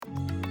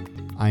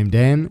I'm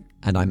Dan.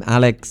 And I'm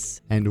Alex.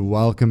 And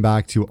welcome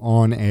back to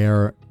On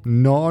Air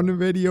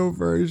non-video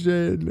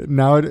version.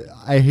 Now,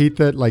 I hate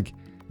that,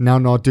 now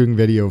not doing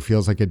video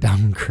feels like a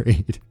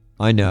downgrade.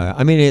 I know.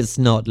 I mean, it's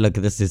not. Look,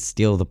 this is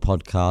still the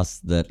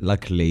podcast that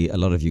luckily a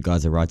lot of you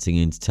guys are writing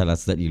in to tell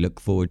us that you look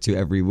forward to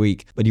every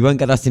week. But you won't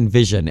get us in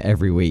vision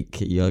every week.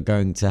 You're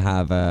going to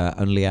have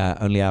only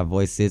our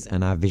voices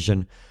and our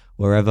vision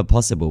wherever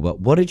possible. But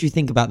what did you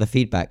think about the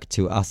feedback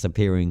to us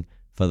appearing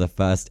for the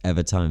first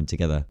ever time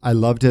together? I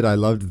loved it. I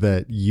loved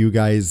that you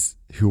guys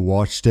who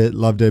watched it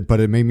loved it, but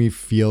it made me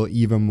feel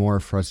even more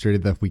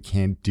frustrated that we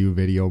can't do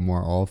video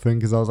more often,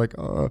 because I was like,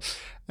 oh,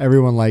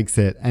 everyone likes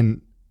it.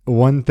 And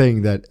one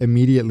thing that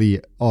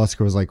immediately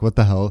Oscar was like, what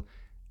the hell?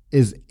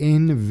 Is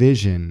in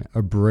vision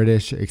a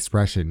British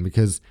expression?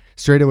 Because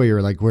straight away you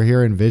were like, we're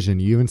here in vision.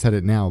 You even said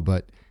it now,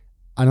 but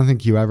I don't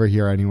think you ever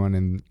hear anyone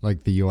in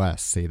the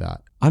US say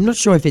that. I'm not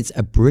sure if it's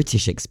a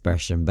British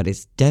expression, but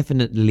it's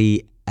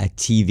definitely a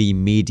TV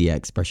media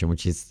expression,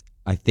 which is,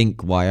 I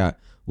think, why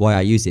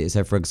I use it.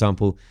 So, for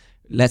example,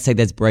 let's say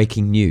there's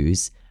breaking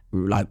news,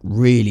 like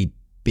really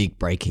big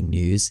breaking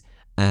news,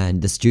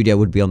 and the studio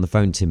would be on the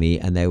phone to me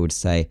and they would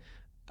say,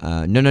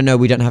 no,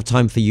 we don't have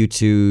time for you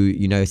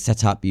to,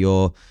 set up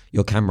your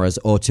cameras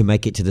or to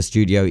make it to the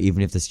studio,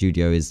 even if the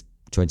studio is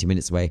 20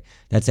 minutes away.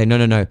 They'd say,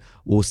 no,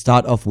 we'll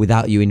start off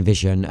without you in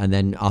vision, and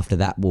then after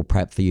that, we'll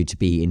prep for you to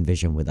be in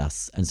vision with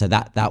us. And so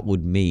that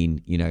would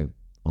mean,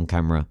 on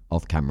camera,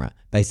 off camera.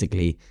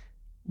 Basically,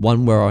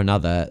 one way or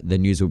another, the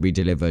news will be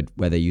delivered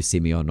whether you see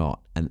me or not.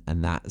 And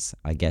that's,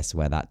 I guess,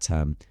 where that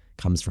term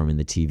comes from in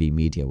the TV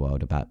media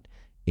world about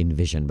in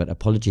vision. But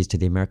apologies to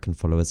the American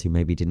followers who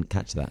maybe didn't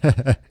catch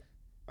that.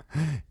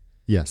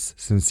 Yes,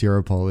 sincere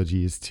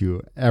apologies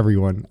to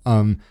everyone.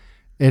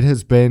 It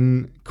has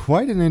been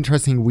quite an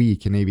interesting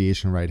week in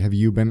aviation, right? Have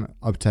you been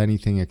up to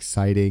anything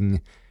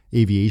exciting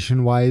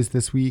aviation-wise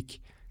this week?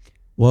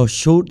 Well,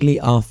 shortly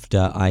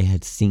after I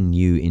had seen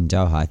you in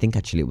Doha, I think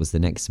actually it was the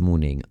next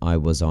morning, I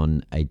was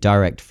on a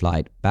direct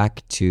flight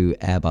back to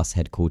Airbus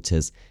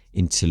headquarters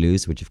in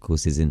Toulouse, which of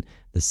course is in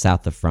the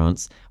south of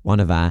France. One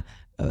of our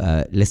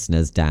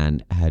listeners,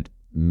 Dan, had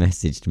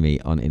messaged me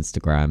on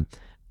Instagram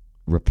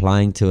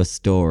replying to a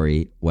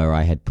story where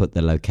I had put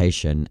the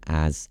location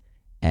as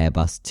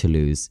Airbus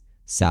Toulouse,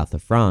 south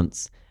of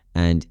France,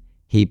 and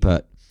he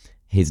put,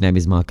 his name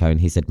is Marco, and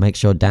he said, make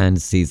sure Dan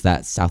sees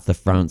that south of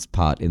France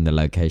part in the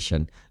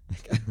location.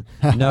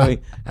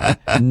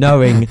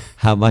 knowing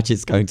how much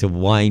it's going to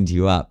wind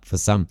you up for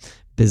some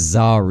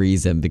bizarre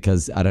reason,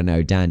 because, I don't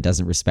know, Dan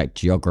doesn't respect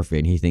geography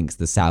and he thinks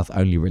the south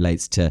only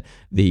relates to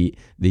the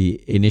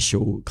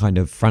initial kind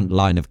of front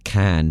line of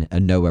Cannes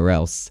and nowhere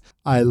else.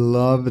 I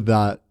love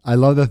that. I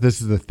love that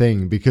this is the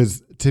thing,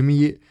 because to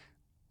me,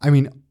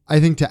 I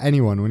think to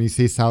anyone, when you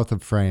say south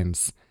of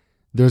France,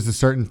 there's a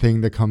certain thing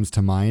that comes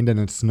to mind, and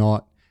it's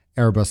not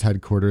Airbus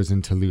headquarters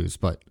in Toulouse,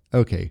 but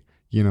okay,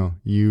 you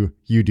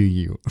do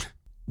you.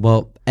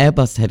 Well,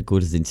 Airbus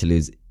headquarters in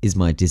Toulouse is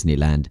my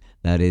Disneyland.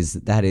 That is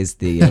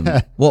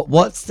the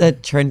what's the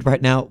trend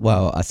right now?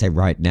 Well, I say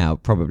right now,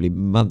 probably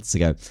months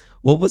ago.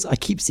 I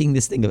keep seeing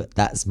this thing of,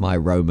 that's my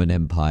Roman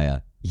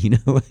Empire.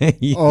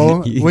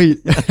 Wait.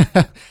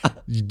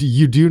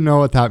 You do know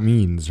what that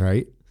means,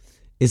 right?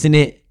 Isn't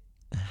it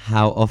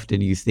how often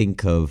you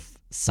think of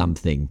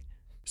something?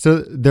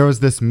 So there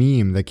was this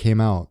meme that came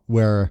out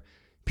where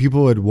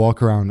people would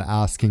walk around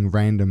asking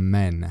random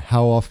men,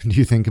 how often do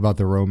you think about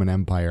the Roman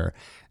Empire?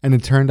 And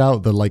it turned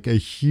out that a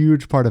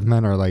huge part of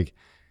men are like,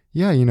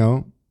 yeah,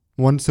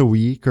 once a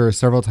week or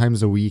several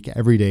times a week,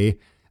 every day.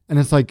 And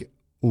it's like,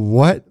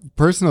 what?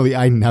 Personally,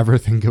 I never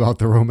think about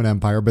the Roman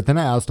Empire. But then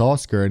I asked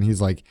Oscar and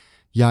he's like,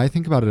 yeah, I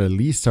think about it at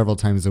least several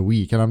times a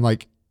week. And I'm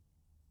like,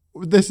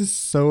 this is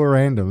so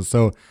random.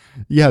 So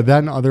yeah,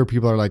 then other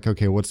people are like,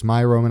 okay, what's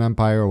my Roman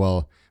Empire?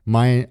 Well,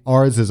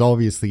 ours is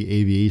obviously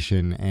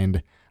aviation,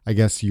 and I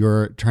guess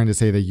you're trying to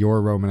say that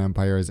your Roman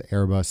Empire is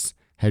Airbus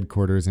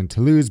headquarters in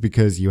Toulouse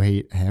because you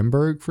hate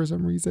Hamburg for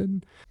some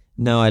reason.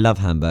 No, I love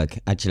Hamburg.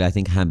 Actually, I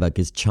think Hamburg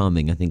is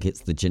charming. I think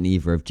it's the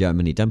Geneva of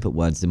Germany. Don't put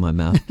words in my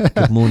mouth.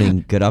 Good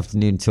morning, good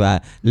afternoon to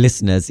our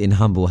listeners in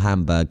humble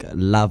Hamburg.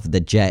 Love the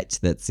jet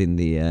that's in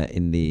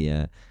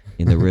the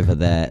river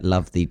there.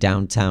 Love the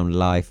downtown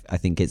life. I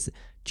think it's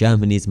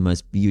Germany's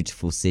most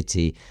beautiful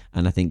city,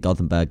 and I think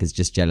Gothenburg is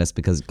just jealous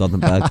because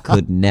Gothenburg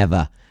could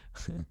never.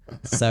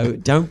 So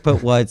don't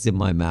put words in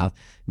my mouth.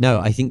 No,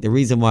 I think the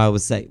reason why I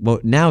was saying,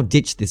 well, now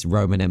ditch this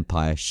Roman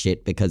Empire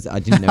shit, because I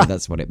didn't know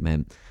that's what it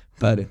meant.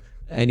 But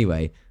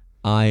anyway,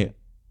 I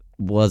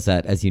was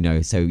as you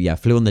know, so yeah,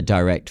 flew on the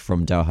direct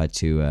from Doha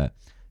to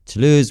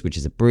Toulouse, which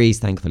is a breeze,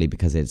 thankfully,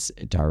 because it's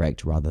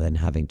direct rather than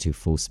having to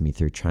force me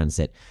through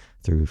transit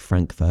through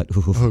Frankfurt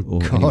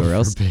or anywhere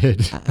else.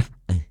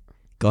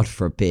 God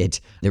forbid.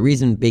 The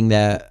reason being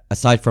there,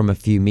 aside from a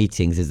few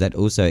meetings, is that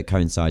also it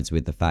coincides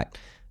with the fact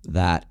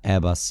that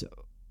Airbus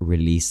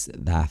released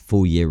their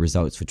full year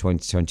results for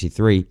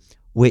 2023,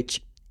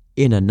 which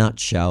in a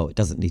nutshell, it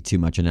doesn't need too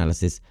much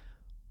analysis.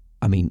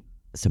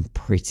 Some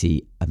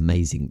pretty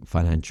amazing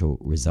financial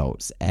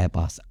results.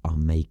 Airbus are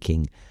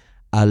making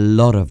a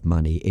lot of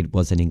money. It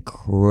was an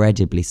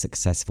incredibly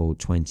successful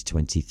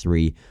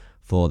 2023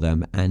 for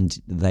them. And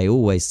they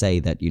always say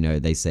that,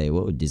 they say,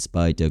 well,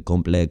 despite a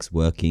complex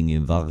working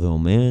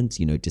environment,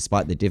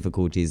 despite the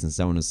difficulties and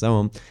so on and so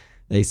on,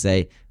 they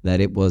say that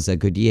it was a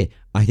good year.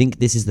 I think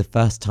this is the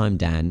first time,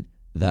 Dan,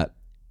 that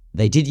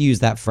they did use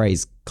that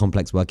phrase,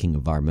 complex working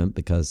environment,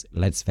 because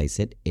let's face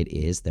it,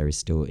 there is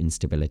still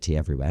instability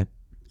everywhere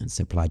and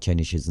supply chain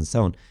issues and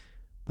so on.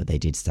 But they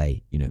did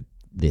say,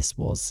 this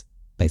was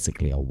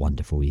basically a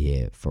wonderful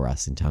year for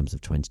us in terms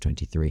of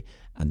 2023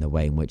 and the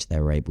way in which they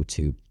were able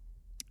to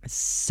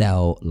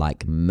sell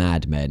like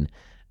madmen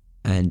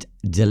and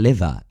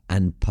deliver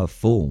and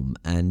perform.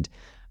 And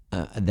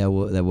there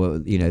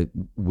were,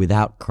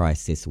 without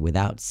crisis,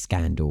 without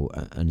scandal,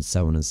 and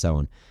so on and so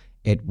on.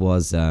 It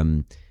was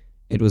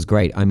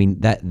great. I mean,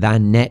 that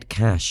net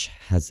cash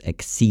has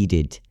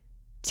exceeded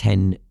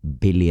 10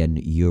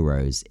 billion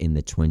euros in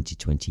the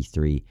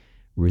 2023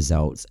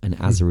 results. And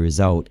as a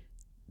result,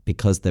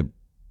 because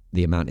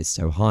the amount is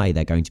so high,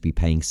 they're going to be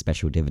paying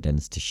special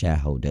dividends to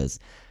shareholders.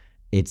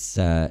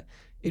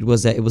 It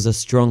was a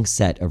strong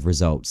set of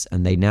results,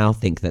 and they now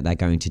think that they're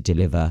going to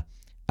deliver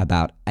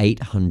about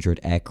 800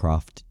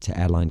 aircraft to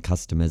airline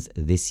customers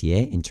this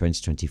year in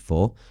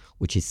 2024,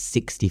 which is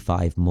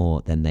 65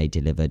 more than they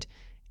delivered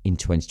in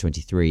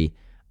 2023.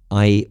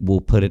 I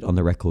will put it on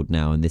the record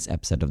now in this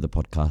episode of the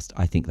podcast.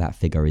 I think that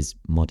figure is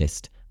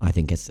modest. I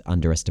think it's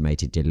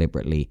underestimated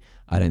deliberately.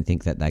 I don't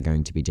think that they're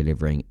going to be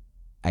delivering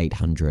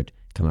 800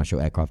 commercial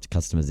aircraft to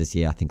customers this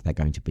year. I think they're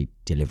going to be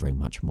delivering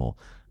much more.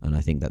 And I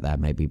think that they're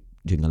maybe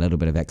doing a little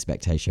bit of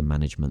expectation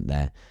management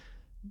there.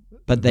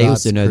 But they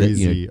also know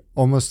crazy. that,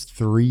 almost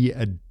 3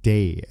 a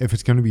day. If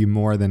it's going to be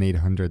more than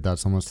 800,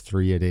 that's almost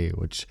 3 a day,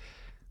 which,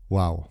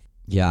 wow.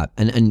 Yeah.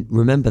 And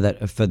remember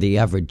that for the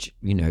average,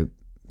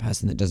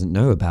 person that doesn't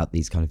know about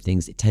these kind of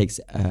things, it takes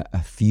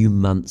a few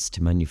months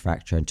to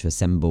manufacture and to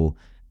assemble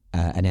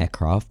an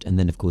aircraft. And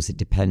then, of course, it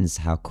depends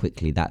how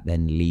quickly that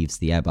then leaves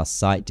the Airbus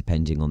site,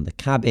 depending on the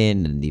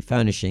cabin and the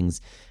furnishings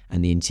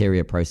and the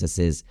interior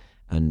processes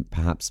and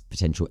perhaps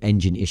potential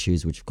engine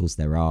issues, which, of course,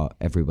 there are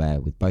everywhere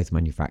with both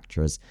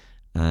manufacturers,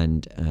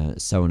 and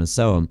so on and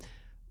so on.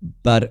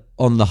 But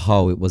on the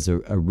whole, it was a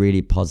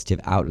really positive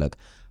outlook.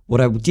 What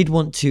I did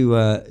want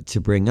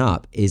to bring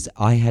up is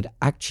I had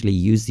actually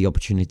used the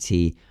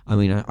opportunity. I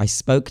mean, I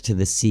spoke to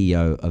the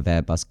CEO of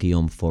Airbus,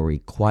 Guillaume Faury,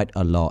 quite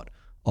a lot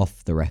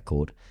off the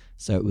record.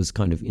 So it was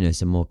kind of,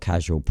 some more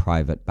casual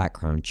private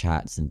background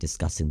chats and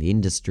discussing the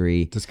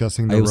industry.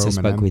 Discussing the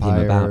Roman Empire, with him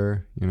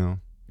about,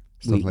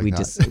 stuff like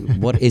that.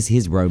 What is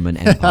his Roman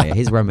Empire?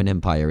 His Roman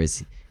Empire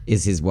is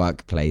his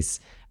workplace.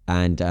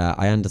 And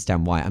I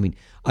understand why. I mean,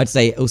 I'd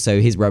say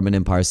also his Roman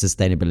Empire is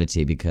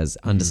sustainability, because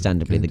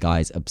understandably the guy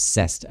is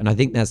obsessed. And I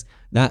think that's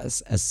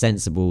a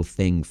sensible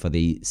thing for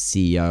the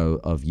CEO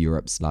of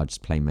Europe's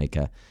largest plane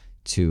maker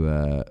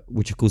to,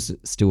 which of course is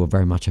still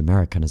very much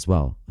American as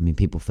well. I mean,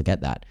 people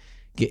forget that.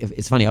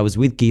 It's funny, I was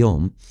with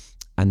Guillaume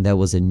and there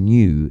was a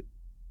new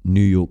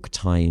New York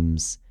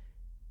Times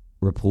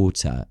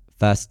reporter,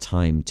 first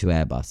time to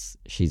Airbus.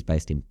 She's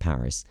based in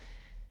Paris.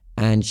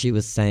 And she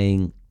was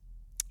saying,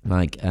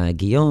 like,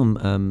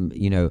 Guillaume,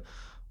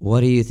 what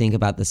do you think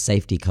about the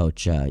safety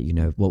culture?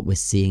 What we're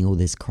seeing, all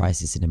this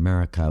crisis in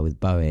America with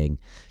Boeing.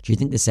 Do you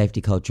think the safety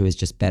culture is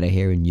just better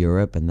here in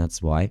Europe and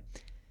that's why?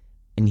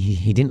 And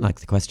he didn't like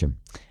the question.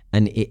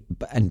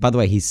 And by the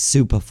way, he's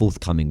super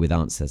forthcoming with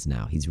answers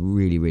now. He's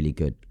really, really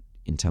good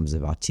in terms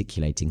of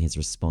articulating his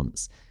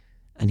response.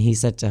 And he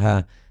said to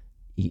her,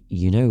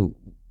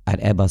 at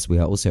Airbus, we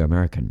are also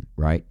American,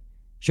 right?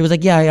 She was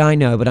like, yeah, I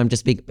know, but I'm just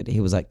speaking. But he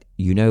was like,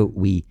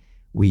 we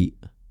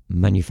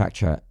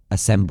manufacture,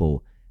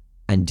 assemble,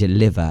 and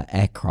deliver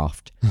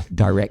aircraft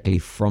directly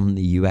from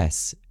the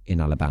US in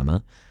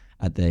Alabama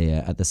at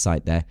the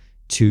site there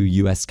to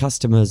US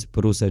customers,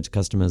 but also to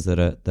customers that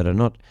are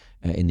not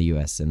in the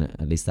US, and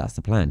at least that's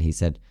the plan. He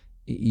said,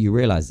 you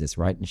realize this,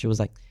 right? And she was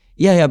like,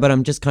 yeah, but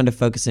I'm just kind of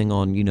focusing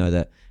on,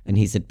 that. And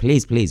he said,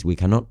 please, we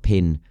cannot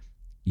pin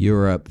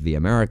Europe v.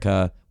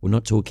 America. We're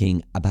not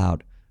talking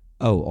about,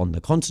 on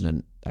the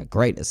continent, they're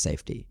great at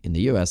safety. In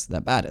the US,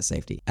 they're bad at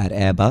safety. At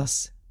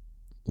Airbus,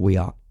 we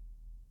are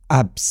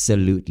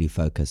absolutely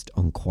focused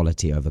on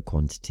quality over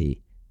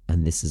quantity,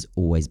 and this has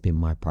always been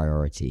my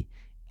priority.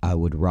 I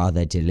would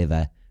rather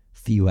deliver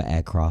fewer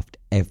aircraft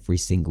every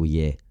single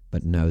year,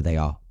 but no, they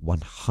are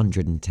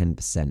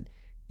 110%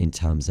 in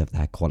terms of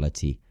their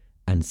quality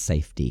and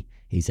safety.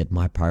 He said,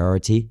 my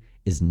priority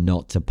is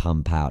not to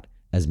pump out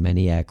as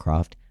many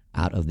aircraft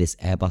out of this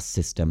Airbus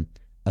system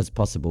as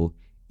possible.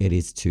 It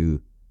is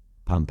to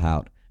pump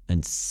out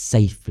and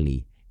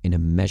safely, in a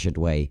measured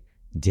way,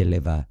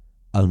 deliver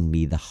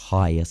only the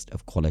highest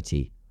of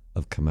quality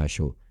of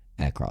commercial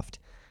aircraft.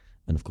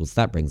 And of course,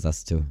 that brings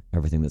us to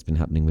everything that's been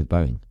happening with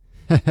Boeing.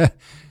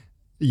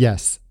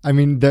 Yes. I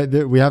mean,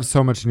 we have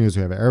so much news.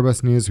 We have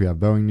Airbus news, we have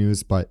Boeing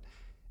news, but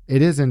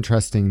it is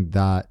interesting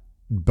that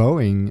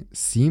Boeing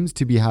seems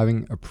to be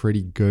having a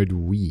pretty good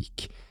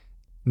week.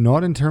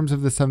 not in terms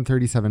of the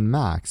 737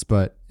 MAX,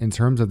 but in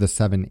terms of the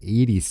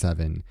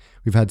 787.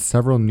 We've had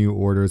several new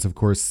orders. Of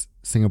course,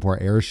 Singapore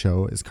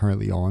Airshow is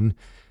currently on.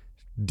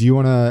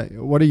 What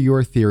are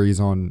your theories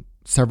on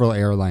several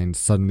airlines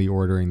suddenly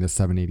ordering the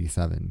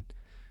 787?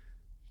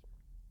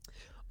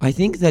 I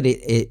think that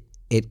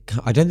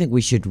I don't think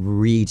we should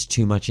read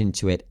too much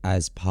into it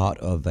as part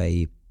of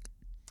a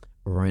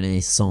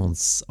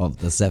renaissance of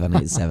the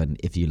 787,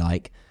 if you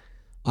like.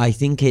 I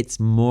think it's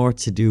more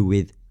to do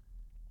with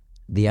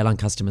the airline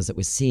customers that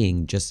we're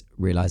seeing just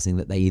realizing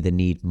that they either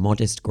need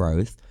modest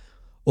growth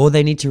or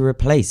they need to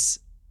replace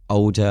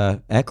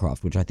older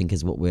aircraft, which I think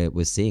is what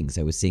we're seeing.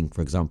 So we're seeing,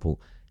 for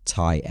example,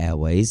 Thai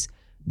Airways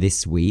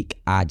this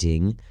week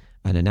adding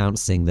and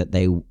announcing that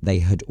they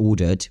had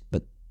ordered,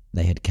 but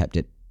they had kept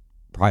it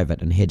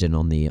private and hidden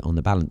on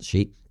the balance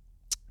sheet,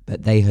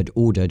 but they had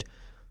ordered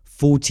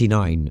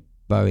 49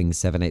 Boeing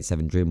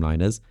 787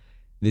 Dreamliners.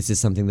 This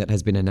is something that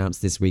has been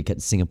announced this week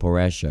at Singapore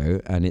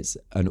Airshow, and it's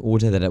an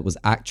order that it was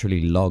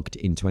actually logged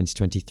in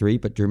 2023.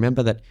 But do you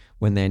remember that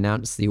when they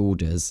announce the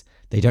orders,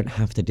 they don't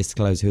have to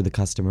disclose who the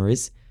customer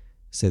is?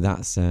 So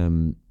that's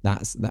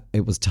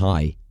it was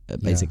Thai,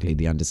 basically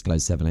the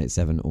undisclosed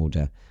 787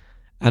 order.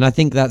 And I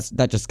think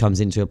that just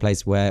comes into a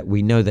place where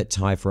we know that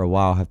Thai for a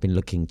while have been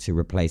looking to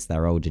replace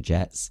their older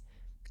jets.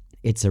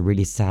 It's a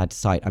really sad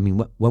sight. I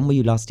mean, when were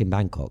you last in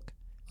Bangkok?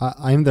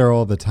 I'm there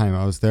all the time.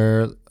 I was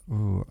there.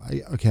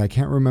 I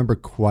can't remember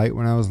quite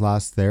when I was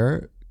last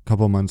there, a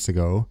couple months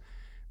ago.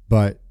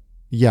 But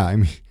yeah, I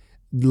mean,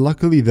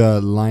 luckily the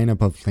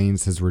lineup of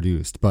planes has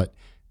reduced. But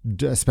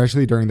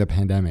especially during the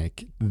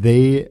pandemic,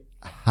 they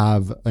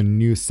have a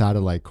new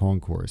satellite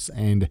concourse.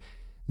 And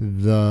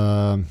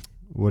the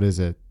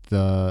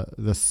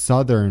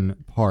southern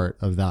part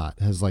of that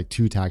has like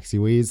 2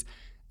 taxiways.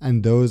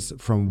 And those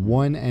from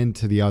one end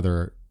to the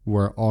other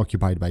were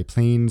occupied by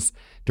planes.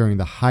 During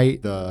the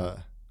height,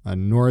 the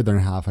northern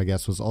half, I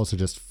guess, was also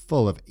just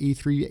full of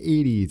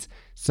A380s,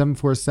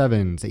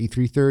 747s,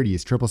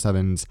 A330s,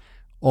 777s,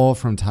 all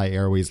from Thai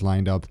Airways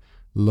lined up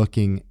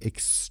looking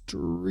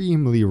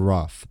extremely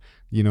rough.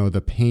 You know,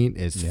 the paint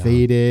is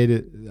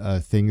faded,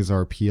 things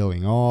are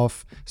peeling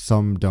off,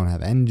 some don't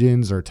have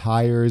engines or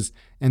tires,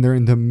 and they're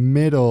in the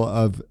middle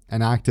of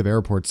an active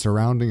airport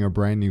surrounding a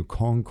brand new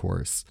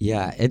concourse.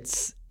 Yeah,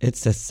 it's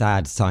a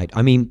sad sight.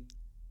 I mean,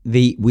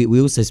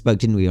 we also spoke,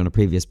 didn't we, on a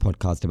previous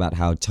podcast about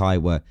how Thai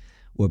were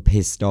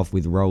pissed off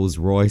with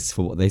Rolls-Royce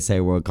for what they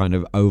say were kind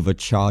of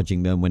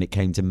overcharging them when it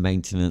came to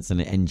maintenance and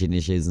engine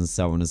issues and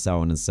so on and so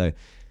on. And so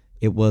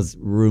it was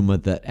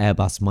rumored that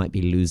Airbus might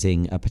be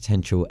losing a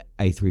potential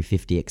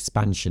A350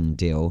 expansion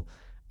deal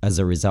as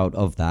a result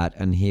of that.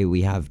 And here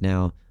we have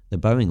now the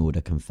Boeing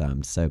order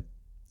confirmed. So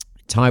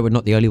Thai were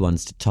not the only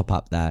ones to top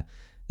up their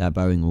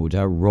Boeing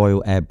order.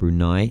 Royal Air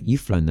Brunei,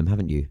 you've flown them,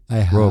 haven't you? I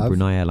have. Royal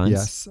Brunei Airlines.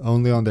 Yes,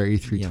 only on their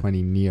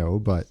A320 Neo,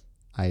 but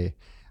I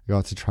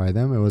got to try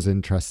them. It was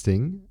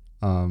interesting.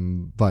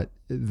 But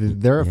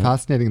they're a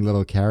fascinating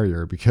little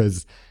carrier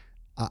because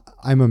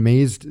I'm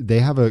amazed. They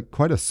have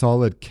quite a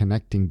solid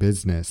connecting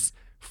business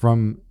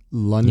from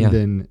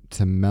London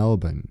to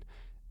Melbourne.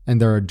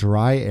 And they're a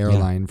dry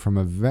airline from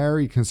a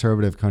very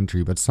conservative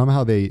country, but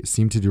somehow they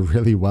seem to do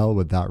really well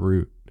with that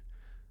route.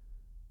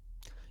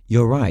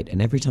 You're right.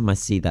 And every time I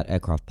see that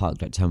aircraft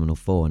parked at Terminal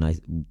 4 and I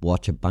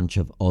watch a bunch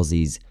of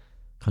Aussies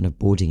kind of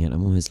boarding it,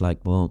 I'm always like,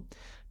 well,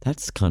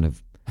 that's kind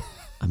of,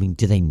 I mean,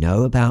 do they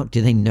know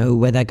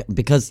where they're,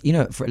 because, you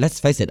know, let's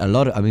face it,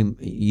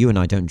 you and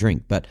I don't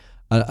drink, but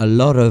a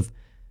lot of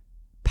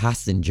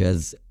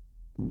passengers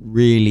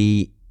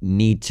really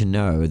need to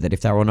know that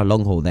if they're on a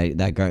long haul, they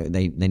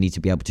need to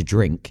be able to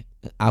drink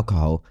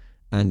alcohol,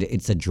 and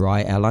it's a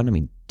dry airline. I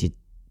mean,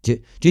 do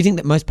you think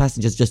that most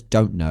passengers just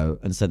don't know,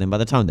 and so then by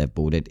the time they've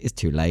boarded, it's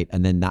too late,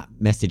 and then that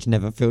message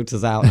never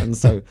filters out, and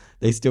so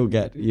they still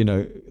get, you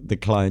know, the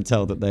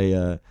clientele that they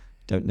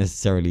don't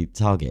necessarily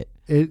target?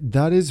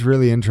 That is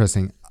really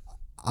interesting.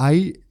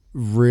 I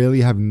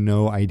really have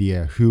no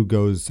idea who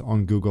goes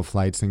on Google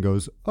Flights and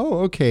goes, oh,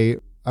 okay,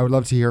 I would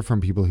love to hear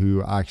from people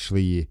who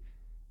actually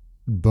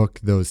book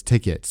those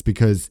tickets,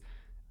 because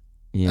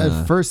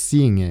at first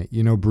seeing it,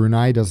 you know,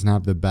 Brunei doesn't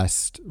have the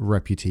best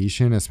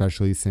reputation,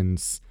 especially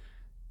since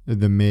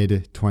the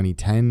mid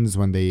 2010s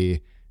when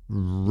they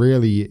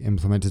really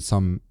implemented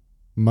some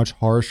much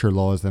harsher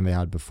laws than they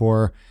had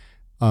before.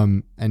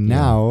 And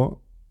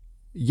now,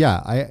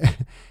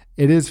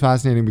 it is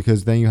fascinating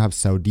because then you have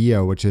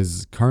Saudia, which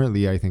is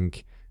currently, I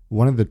think,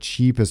 one of the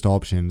cheapest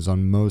options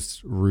on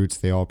most routes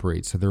they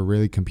operate. So they're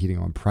really competing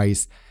on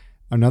price.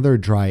 Another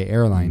dry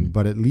airline,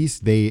 but at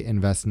least they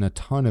invest in a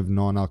ton of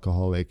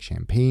non-alcoholic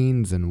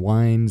champagnes and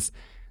wines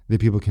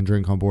that people can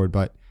drink on board.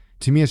 But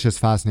to me, it's just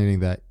fascinating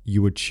that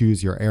you would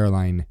choose your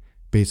airline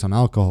based on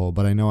alcohol.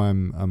 But I know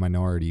I'm a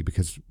minority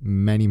because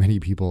many, many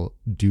people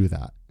do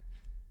that.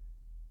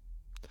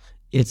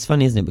 It's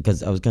funny, isn't it?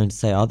 Because I was going to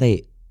say, are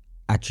they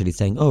actually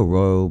saying, oh,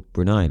 Royal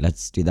Brunei,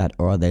 let's do that?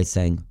 Or are they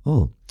saying,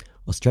 oh,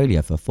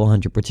 Australia for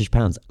 400 British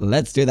pounds,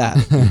 let's do that?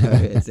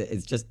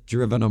 It's just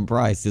driven on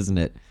price, isn't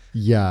it?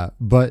 Yeah,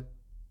 but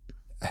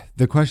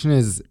the question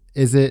is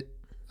it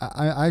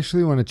I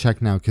actually want to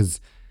check now because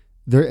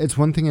it's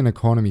one thing in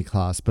economy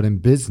class, but in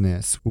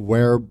business,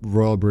 where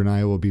Royal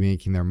Brunei will be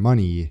making their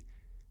money,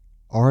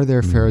 are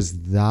their fares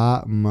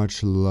that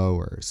much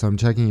lower? So I'm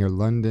checking here,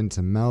 London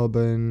to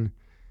Melbourne.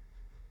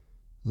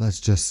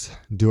 Let's just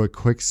do a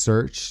quick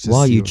search.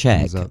 While you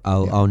check,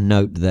 I'll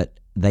note that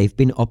they've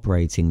been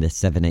operating the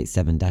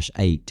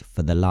 787-8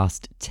 for the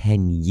last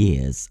 10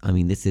 years. I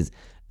mean, this is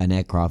an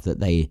aircraft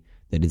that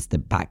is the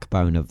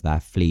backbone of their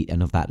fleet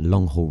and of that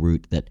long-haul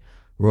route that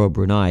Royal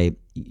Brunei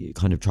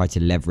kind of try to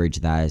leverage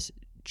their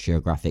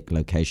geographic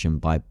location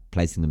by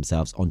placing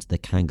themselves onto the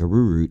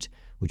kangaroo route,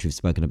 which we've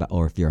spoken about,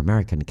 or if you're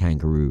American,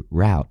 kangaroo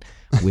route,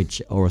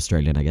 or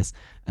Australian, I guess.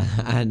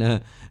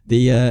 And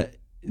the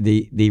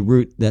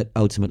route that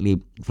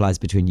ultimately flies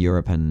between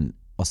Europe and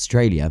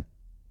Australia.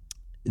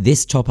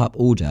 This top-up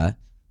order,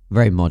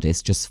 very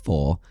modest, just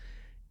 4,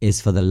 is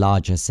for the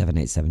larger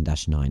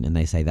 787-9, and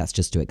they say that's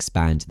just to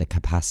expand the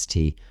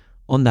capacity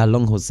on their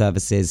long-haul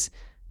services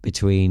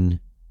between,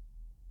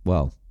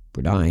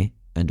 Brunei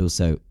and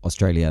also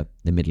Australia,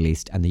 the Middle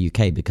East, and the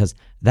UK, because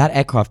that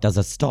aircraft does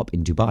a stop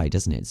in Dubai,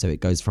 doesn't it? So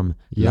it goes from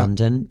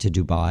London to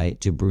Dubai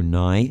to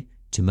Brunei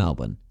to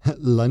Melbourne.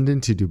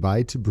 London to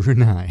Dubai to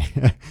Brunei.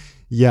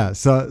 Yeah,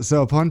 so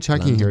upon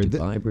checking London,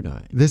 Dubai,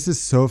 Brunei. This is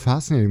so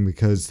fascinating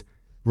because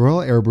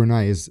Royal Air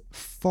Brunei is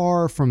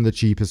far from the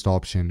cheapest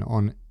option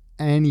on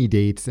any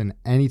dates and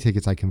any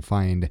tickets I can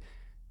find,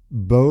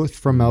 both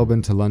from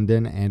Melbourne to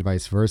London and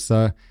vice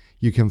versa.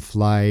 You can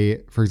fly,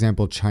 for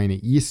example, China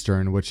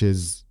Eastern, which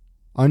is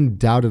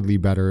undoubtedly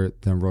better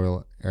than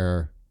Royal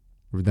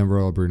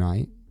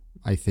Brunei,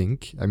 I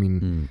think. I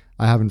mean,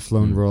 I haven't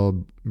flown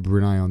Royal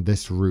Brunei on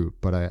this route,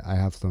 but I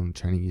have flown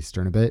China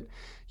Eastern a bit.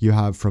 You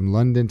have from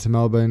London to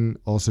Melbourne,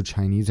 also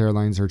Chinese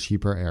airlines are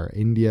cheaper. Air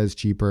India is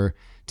cheaper.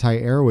 Thai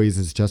Airways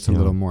is just a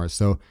little more.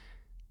 So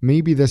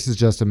maybe this is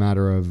just a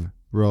matter of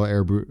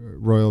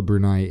Royal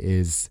Brunei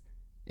is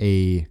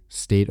a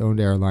state-owned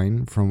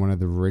airline from one of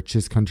the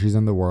richest countries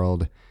in the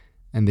world,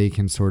 and they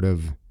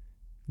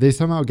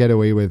somehow get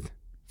away with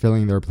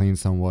filling their planes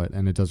somewhat,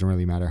 and it doesn't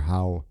really matter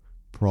how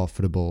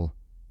profitable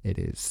it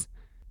is.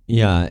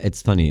 Yeah,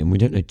 it's funny, and we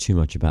don't know too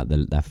much about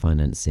their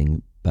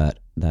financing, but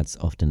that's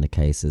often the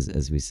case,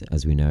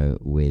 as we know,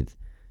 with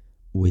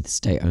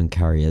state-owned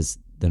carriers.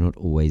 They're not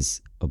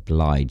always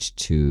obliged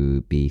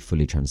to be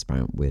fully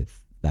transparent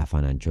with their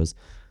financials.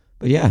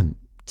 But yeah,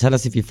 tell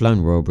us if you've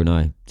flown Royal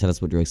Brunei. Tell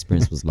us what your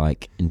experience was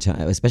like,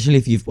 especially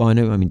if you've. Well, I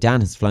mean,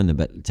 Dan has flown them,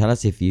 but tell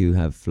us if you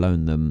have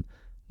flown them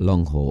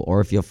long haul,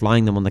 or if you're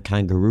flying them on the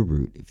kangaroo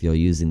route, if you're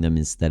using them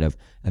instead of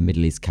a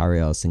Middle East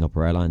carrier or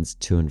Singapore Airlines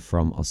to and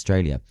from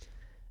Australia.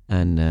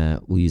 And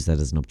we'll use that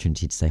as an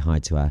opportunity to say hi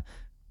to our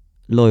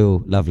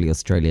loyal, lovely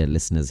Australia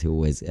listeners who are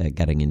always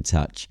getting in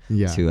touch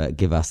to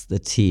give us the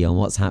tea on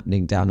what's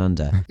happening down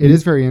under. It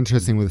is very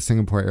interesting with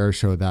Singapore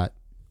Airshow that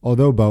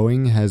although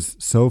Boeing has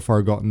so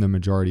far gotten the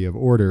majority of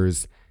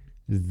orders,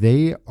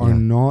 they are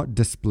not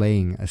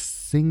displaying a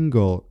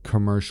single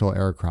commercial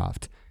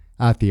aircraft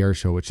at the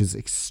airshow, which is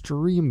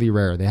extremely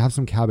rare. They have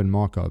some cabin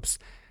mock-ups,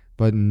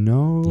 but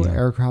no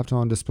aircraft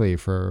on display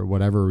for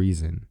whatever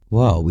reason.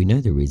 Well, we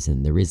know the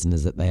reason. The reason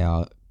is that they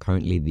are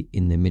currently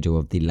in the middle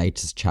of the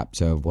latest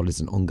chapter of what is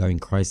an ongoing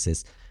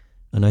crisis.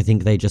 And I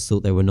think they just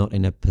thought they were not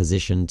in a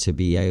position to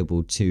be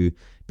able to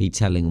be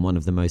telling one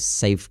of the most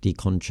safety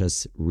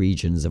conscious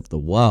regions of the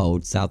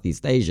world,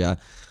 Southeast Asia,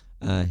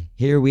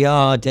 here we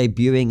are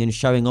debuting and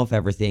showing off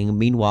everything.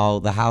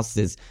 Meanwhile, the house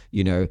is,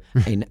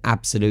 in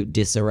absolute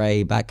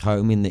disarray back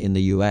home in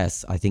the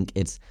US. I think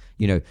it's,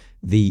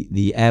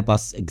 the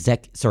Airbus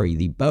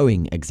the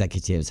Boeing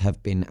executives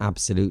have been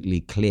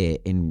absolutely clear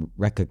in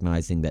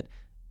recognizing that,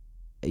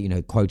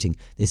 quoting,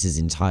 this is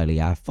entirely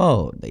our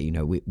fault.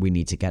 We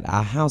need to get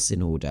our house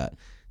in order.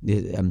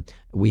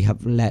 We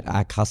have let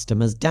our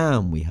customers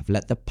down. We have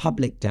let the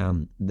public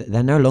down.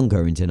 They're no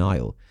longer in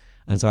denial.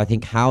 And so I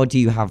think, how do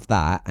you have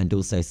that and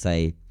also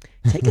say,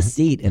 take a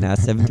seat in our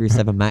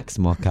 737 MAX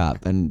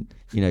mock-up and,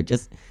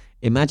 just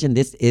imagine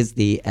this is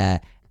the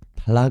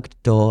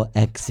plugged door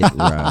exit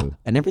row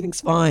and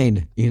everything's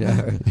fine,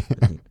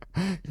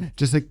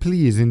 Just like,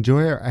 please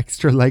enjoy our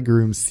extra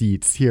legroom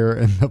seats here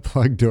in the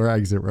plugged door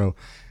exit row.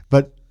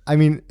 But I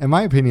mean, in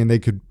my opinion, they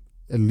could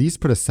at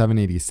least put a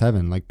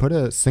 787, like put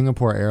a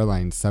Singapore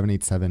Airlines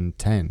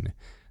 787-10.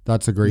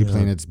 That's a great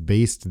plane. It's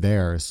based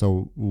there.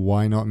 So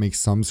why not make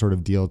some sort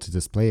of deal to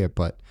display it?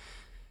 But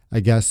I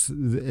guess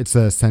it's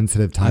a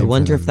sensitive time. I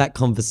wonder if that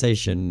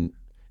conversation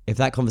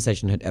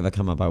had ever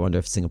come up, I wonder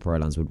if Singapore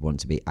Airlines would want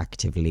to be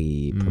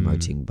actively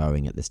promoting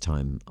Boeing at this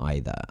time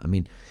either. I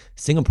mean,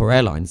 Singapore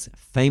Airlines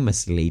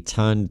famously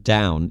turned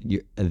down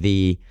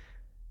the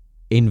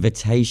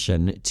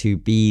invitation to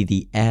be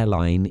the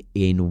airline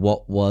in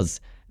what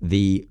was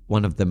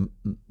one of the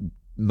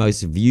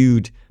most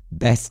viewed,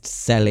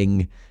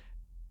 best-selling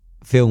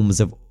films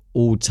of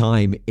all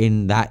time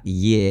in that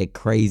year,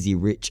 Crazy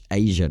Rich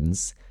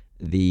Asians,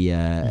 the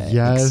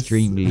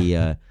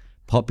extremely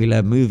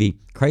popular movie,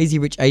 Crazy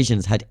Rich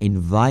Asians had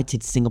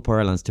invited Singapore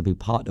Airlines to be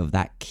part of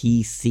that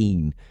key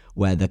scene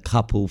where the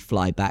couple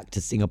fly back to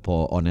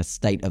Singapore on a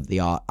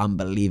state-of-the-art,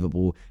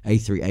 unbelievable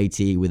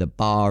A380 with a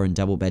bar and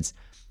double beds.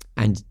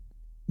 And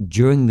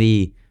during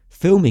the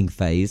filming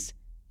phase,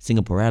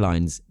 Singapore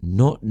Airlines,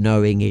 not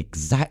knowing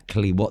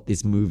exactly what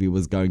this movie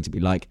was going to be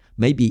like,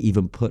 maybe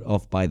even put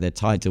off by the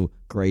title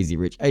Crazy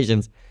Rich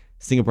Asians,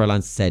 Singapore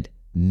Airlines said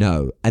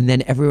no. And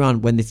then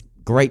everyone, when this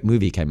great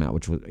movie came out,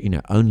 which was,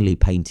 only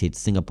painted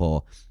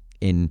Singapore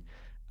in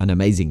an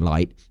amazing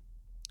light,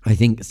 I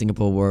think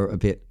Singapore were a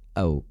bit,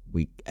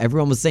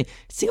 everyone was saying,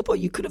 Singapore,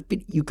 you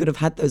could have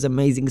had those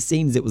amazing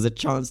scenes. It was a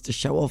chance to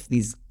show off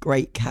these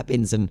great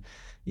cabins, and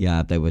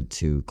yeah, they were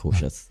too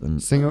cautious.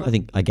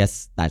 And I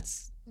guess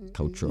that's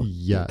cultural.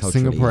 Yeah,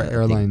 Singapore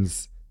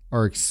Airlines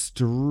are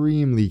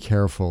extremely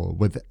careful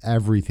with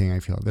everything. I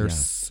feel they're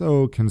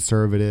so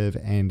conservative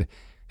and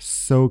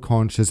so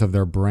conscious of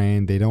their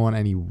brand. They don't want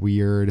any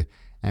weird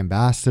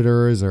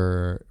ambassadors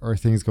or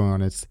things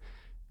going on.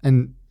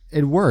 And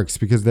it works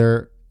because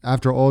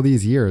after all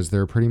these years,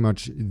 they're pretty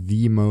much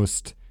the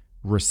most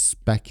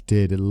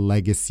respected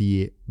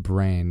legacy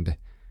brand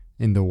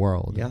in the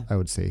world, I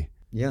would say.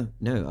 Yeah,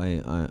 no,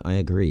 I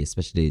agree,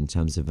 especially in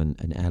terms of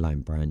an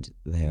airline brand.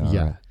 They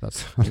are,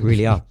 they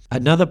really are.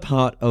 Another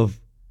part of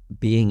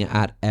being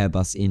at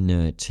Airbus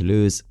in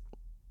Toulouse,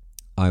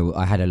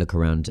 I had a look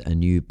around a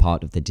new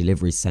part of the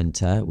delivery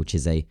center, which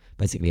is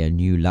basically a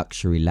new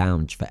luxury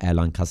lounge for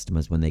airline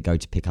customers when they go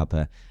to pick up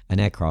an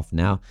aircraft.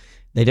 Now,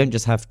 they don't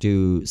just have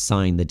to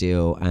sign the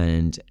deal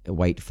and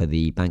wait for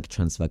the bank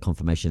transfer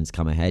confirmations to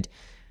come ahead.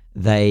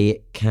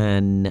 They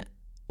can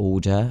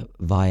order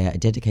via a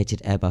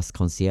dedicated Airbus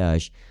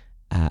concierge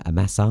a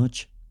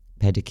massage,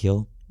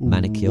 pedicure,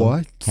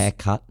 manicure,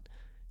 haircut.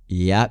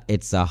 Yep,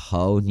 it's a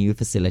whole new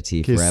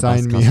facility for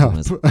Airbus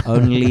customers.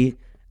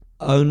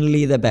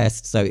 only the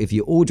best. So if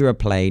you order a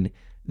plane,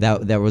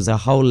 there was a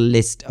whole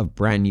list of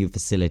brand new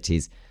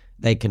facilities.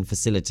 They can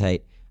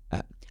facilitate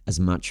as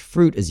much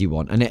fruit as you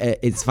want. And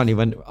it's funny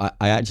when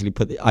I actually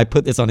put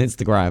this on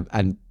Instagram,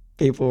 and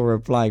people were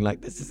replying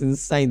like, this is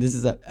insane. This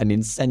is an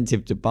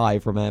incentive to buy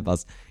from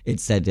Airbus. It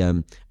said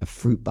a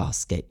fruit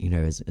basket,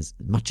 as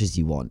much as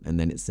you want. And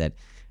then it said,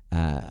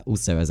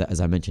 also,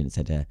 as I mentioned, it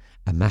said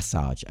a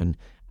massage and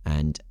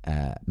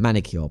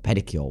manicure,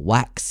 pedicure,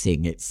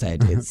 waxing. It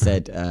said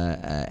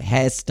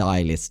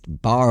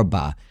hairstylist,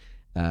 barber.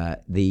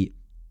 The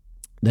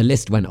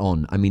list went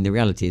on. I mean, the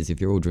reality is, if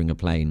you're ordering a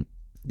plane,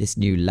 this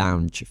new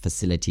lounge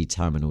facility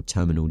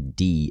terminal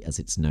D as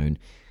it's known,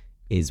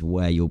 is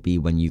where you'll be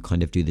when you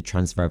kind of do the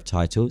transfer of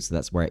title. So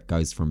that's where it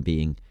goes from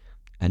being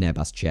an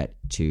Airbus jet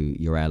to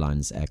your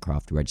airline's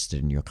aircraft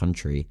registered in your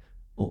country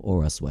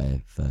or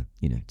elsewhere for,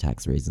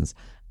 tax reasons.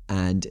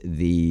 And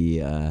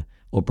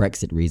or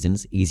Brexit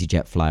reasons,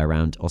 EasyJet fly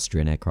around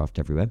Austrian aircraft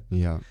everywhere.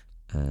 Yeah.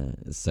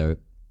 So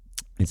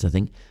it's a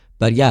thing.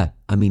 But yeah,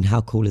 I mean,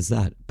 how cool is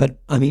that? But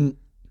I mean,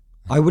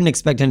 I wouldn't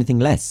expect anything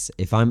less.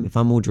 If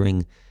I'm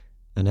ordering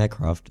an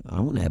aircraft, I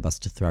want Airbus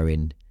to throw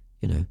in,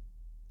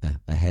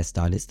 a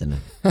hairstylist and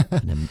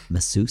a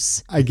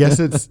masseuse. I guess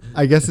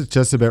it's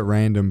just a bit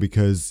random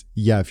because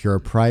if you're a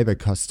private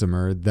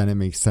customer, then it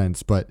makes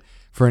sense. But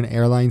for an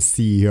airline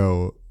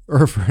CEO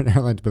or for an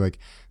airline to be like,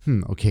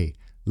 okay,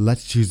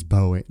 let's choose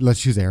Boeing,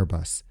 let's choose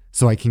Airbus,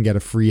 so I can get a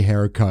free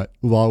haircut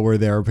while we're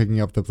there picking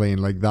up the plane.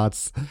 Like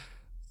that's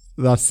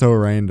so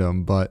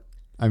random. But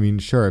I mean,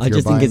 sure. If I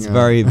just think it's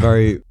very,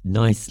 very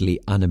nicely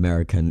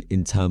un-American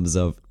in terms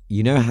of,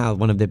 how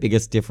one of the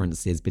biggest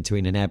differences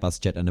between an Airbus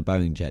jet and a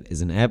Boeing jet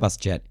is an Airbus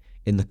jet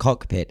in the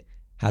cockpit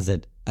has a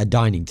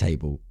dining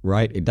table,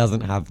 right? It doesn't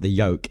have the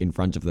yoke in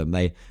front of them.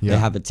 They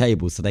have a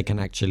table so they can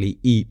actually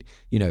eat,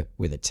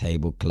 with a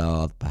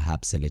tablecloth,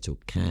 perhaps a little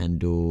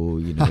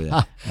candle,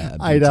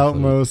 I doubt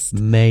most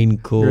main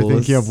course. You're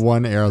thinking of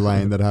one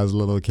airline that has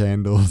little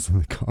candles in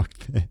the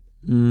cockpit.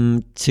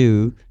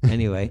 Two,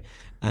 anyway.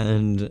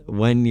 And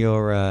when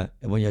you're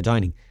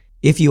dining,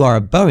 if you are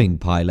a Boeing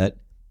pilot,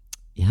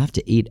 you have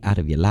to eat out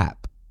of your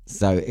lap.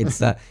 So it's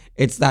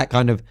that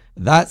kind of,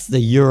 that's the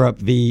Europe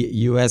v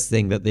US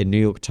thing that the New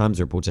York Times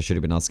reporter should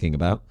have been asking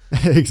about.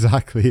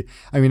 Exactly.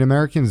 I mean,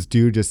 Americans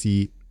do just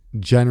eat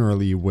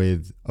generally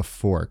with a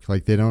fork.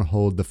 Like they don't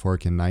hold the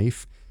fork and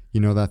knife. You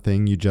know that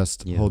thing? You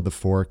just hold the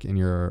fork in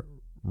your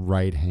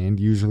right hand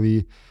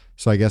usually.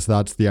 So I guess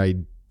that's the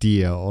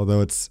idea.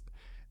 Although it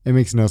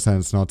makes no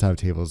sense not to have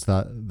tables.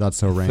 That's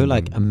so random. I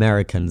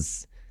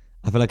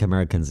feel like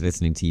Americans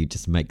listening to you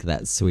just make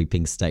that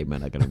sweeping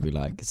statement are going to be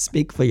like,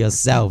 speak for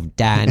yourself,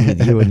 Dan,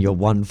 with you and your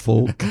one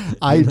fork.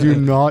 I do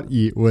not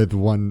eat with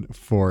one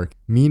fork.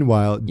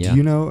 Meanwhile,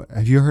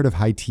 have you heard of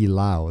Hai Ti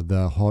Lao,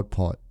 the hot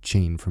pot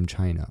chain from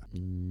China?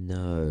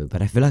 No,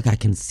 but I feel like I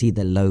can see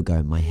the logo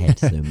in my head,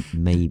 so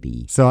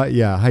maybe. So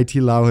Hai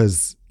Ti Lao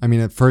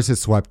at first it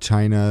swept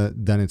China,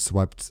 then it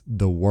swept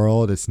the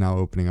world. It's now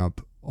opening up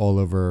all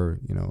over,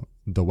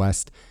 the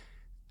West.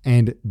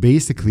 And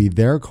basically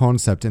their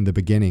concept in the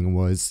beginning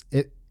was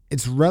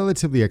it's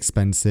relatively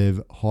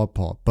expensive hot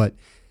pot, but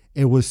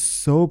it was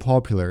so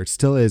popular, it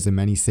still is in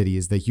many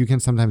cities, that you can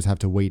sometimes have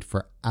to wait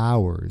for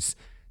hours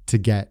to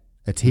get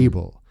a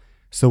table.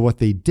 So what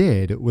they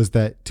did was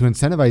that to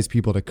incentivize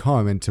people to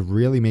come and to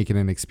really make it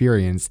an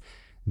experience,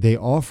 they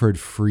offered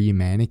free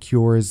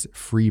manicures,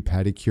 free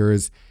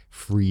pedicures,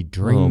 free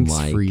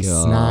drinks, free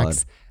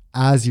snacks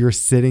as you're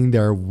sitting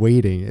there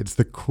waiting. It's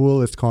the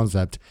coolest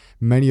concept.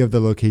 Many of the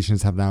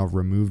locations have now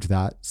removed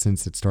that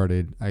since it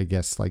started, I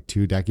guess, like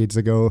 2 decades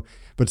ago,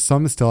 but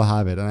some still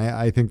have it. And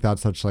I think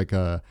that's such like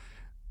a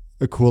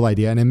cool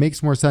idea. And it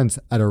makes more sense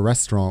at a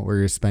restaurant where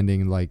you're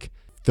spending like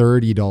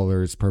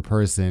 $30 per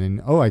person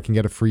and, I can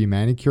get a free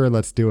manicure,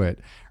 let's do it,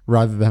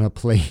 rather than a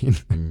plane.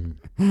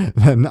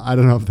 Then I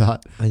don't know if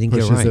that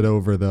pushes it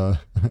over the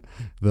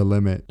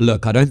limit.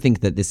 Look, I don't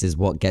think that this is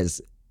what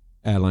gets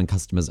airline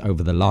customers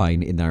over the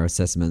line in their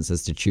assessments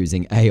as to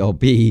choosing A or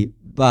B,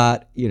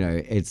 but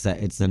it's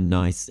a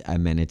nice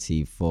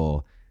amenity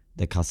for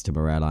the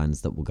customer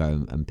airlines that will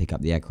go and pick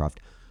up the aircraft.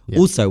 Yeah.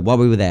 Also, while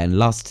we were there, and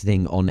last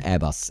thing on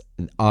Airbus,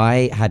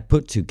 I had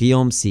put to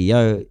Guillaume,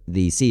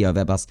 the CEO of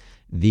Airbus,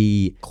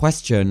 the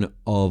question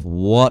of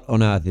what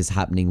on earth is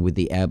happening with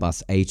the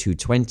Airbus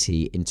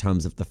A220 in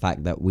terms of the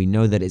fact that we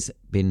know that it's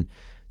been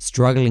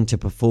struggling to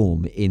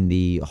perform in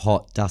the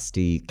hot,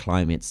 dusty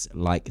climates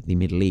like the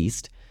Middle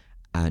East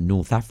and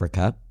North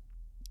Africa,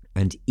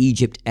 and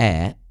Egypt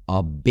Air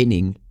are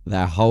binning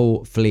their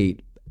whole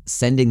fleet,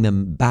 sending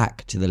them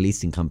back to the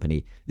leasing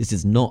company. This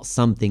is not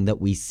something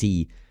that we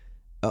see.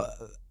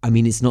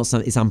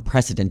 It's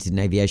unprecedented in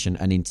aviation,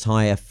 an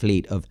entire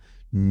fleet of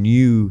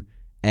new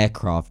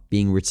aircraft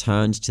being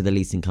returned to the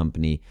leasing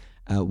company.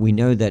 We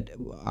know that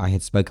I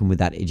had spoken with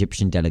that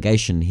Egyptian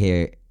delegation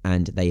here,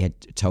 and they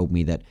had told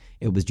me that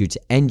it was due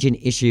to engine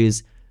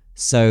issues.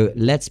 So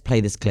let's play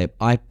this clip.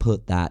 I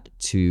put that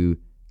to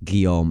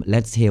Guillaume.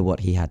 Let's hear what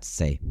he had to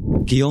say.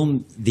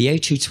 Guillaume, the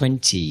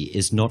A220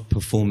 is not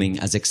performing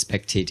as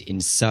expected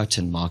in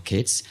certain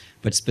markets,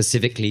 but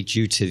specifically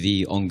due to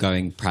the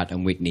ongoing Pratt &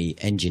 Whitney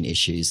engine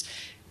issues.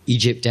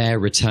 Egypt Air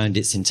returned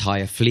its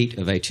entire fleet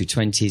of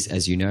A220s,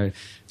 as you know.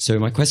 So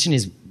my question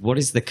is, what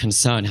is the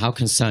concern? How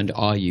concerned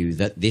are you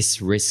that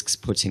this risks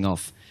putting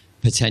off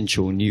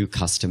potential new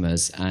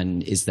customers?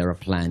 And is there a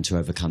plan to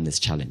overcome this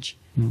challenge?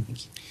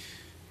 Thank you.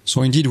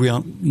 So indeed, we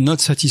are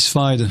not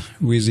satisfied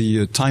with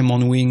the time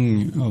on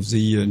wing of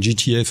the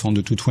GTF on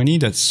the 220.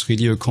 That's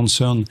really a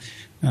concern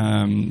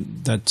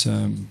that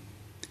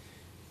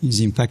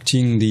is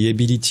impacting the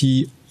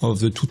ability of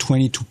the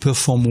 220 to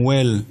perform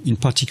well, in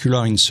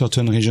particular in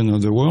certain regions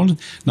of the world.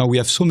 Now we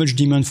have so much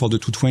demand for the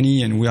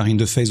 220 and we are in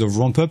the phase of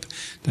ramp up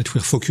that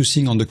we're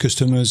focusing on the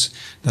customers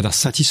that are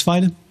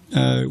satisfied.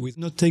 We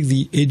not take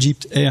the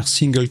Egypt Air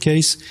single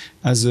case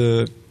as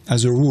a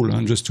rule,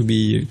 and just to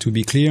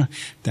be clear,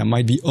 there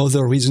might be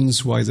other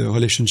reasons why the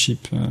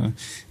relationship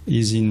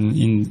is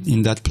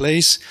in that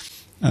place.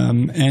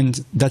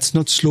 And that's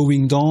not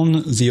slowing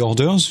down the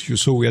orders. You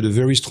saw we had a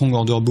very strong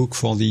order book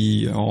for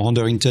our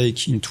order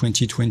intake in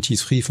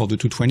 2023 for the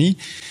 220,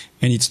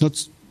 and it's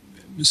not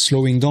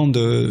slowing down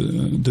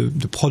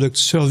the product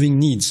serving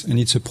needs. And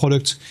it's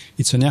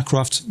an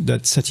aircraft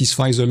that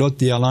satisfies a lot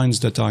the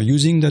airlines that are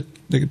using that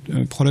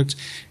product,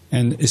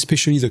 and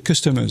especially the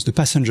customers, the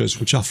passengers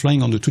which are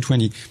flying on the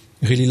 220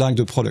 really like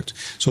the product.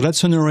 So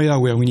that's an area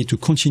where we need to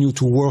continue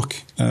to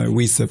work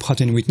with Pratt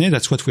 & Whitney.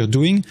 That's what we're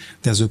doing.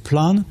 There's a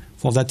plan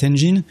for that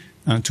engine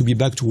to be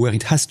back to where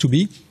it has to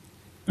be.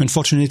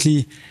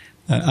 Unfortunately,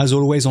 as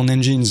always on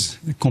engines,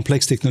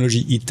 complex technology,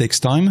 it takes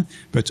time.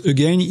 But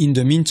again, in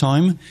the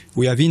meantime,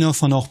 we have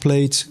enough on our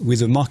plate with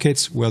the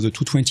markets where the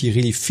 220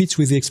 really fits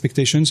with the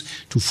expectations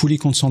to fully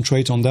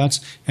concentrate on that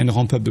and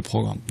ramp up the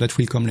program. That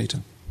will come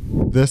later.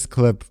 This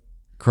clip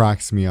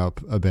cracks me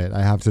up a bit,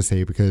 I have to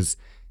say, because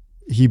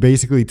he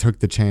basically took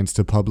the chance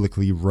to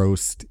publicly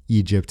roast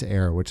Egypt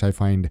Air, which I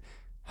find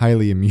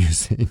highly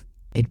amusing.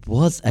 It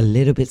was a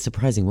little bit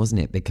surprising,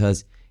 wasn't it?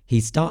 Because he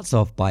starts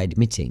off by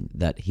admitting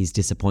that he's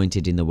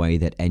disappointed in the way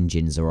that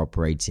engines are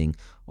operating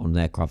on an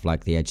aircraft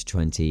like the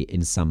A220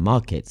 in some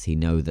markets. He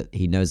knows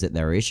that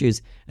there are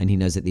issues, and he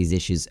knows that these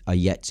issues are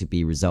yet to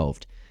be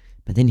resolved.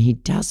 But then he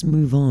does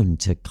move on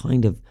to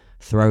kind of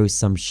throw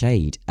some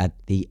shade at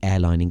the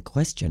airline in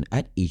question,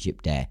 at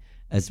Egypt Air.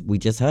 As we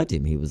just heard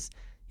him, he was,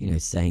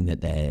 saying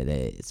that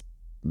there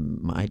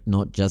might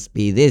not just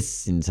be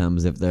this in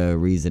terms of the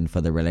reason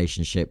for the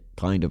relationship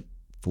kind of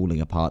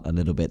falling apart a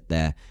little bit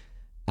there.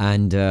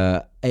 And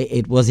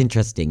it was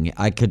interesting.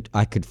 I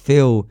could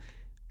feel,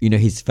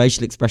 his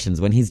facial expressions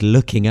when he's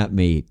looking at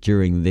me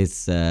during this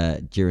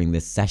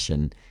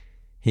session.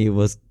 He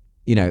was,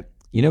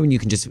 when you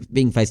can just,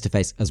 being face to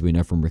face, as we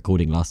know from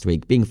recording last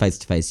week, being face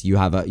to face, you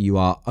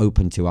are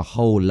open to a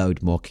whole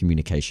load more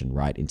communication,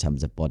 right, in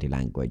terms of body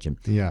language. And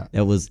yeah,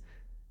 there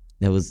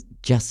was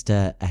just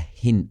a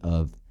hint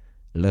of,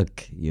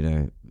 look,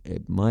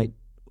 it might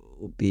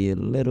be a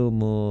little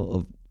more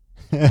of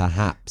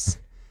perhaps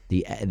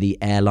the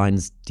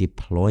airline's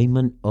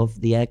deployment of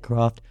the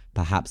aircraft,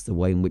 perhaps the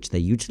way in which they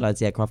utilize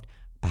the aircraft,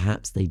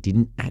 perhaps they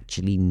didn't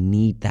actually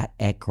need that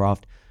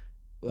aircraft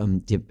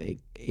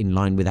in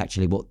line with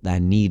actually what their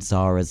needs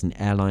are as an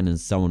airline, and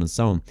so on and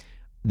so on.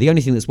 The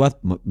only thing that's worth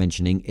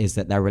mentioning is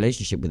that their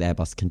relationship with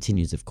Airbus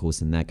continues, of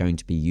course, and they're going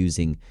to be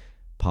using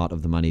part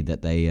of the money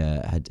that they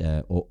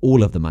or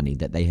all of the money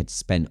that they had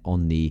spent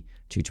on the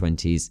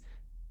 220s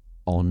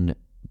on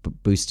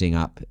boosting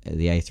up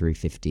the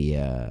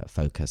A350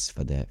 focus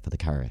for the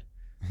carrier.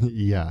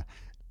 Yeah,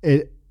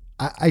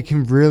 I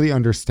can really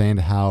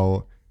understand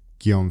how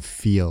Guillaume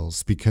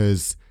feels,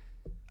 because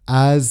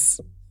as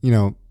you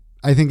know,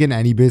 I think in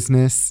any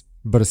business,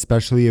 but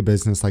especially a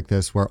business like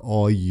this where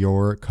all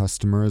your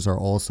customers are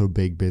also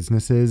big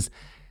businesses,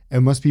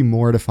 it must be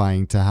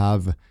mortifying to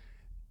have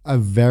a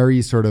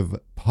very sort of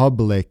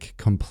public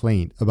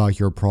complaint about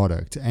your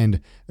product,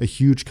 and a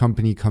huge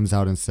company comes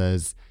out and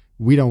says,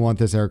 we don't want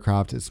this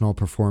aircraft, it's not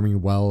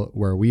performing well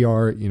where we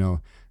are. You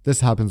know,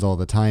 this happens all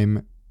the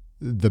time.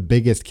 The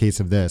biggest case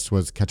of this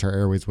was Qatar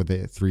Airways with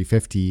the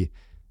 350,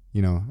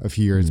 you know, a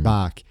few years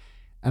back.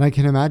 And I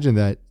can imagine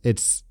that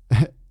it's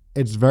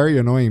very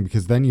annoying,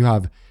 because then you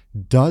have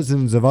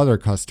dozens of other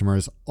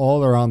customers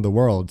all around the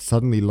world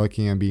suddenly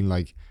looking and being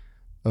like,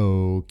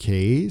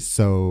 okay,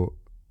 so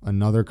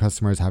another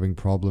customer is having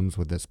problems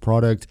with this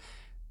product.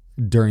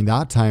 During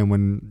that time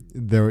when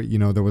there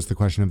was the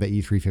question of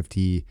the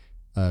A350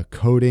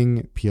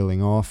 coating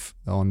peeling off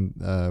on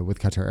with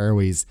Qatar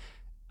Airways,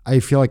 I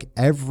feel like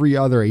every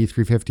other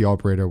A350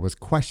 operator was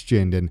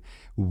questioned, and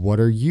what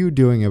are you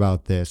doing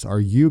about this? Are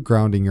you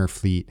grounding your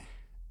fleet?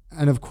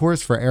 And of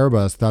course for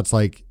Airbus, that's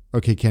like,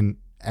 okay, can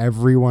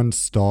everyone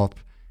stop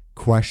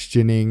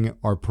questioning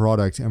our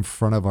product in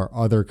front of our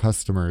other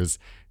customers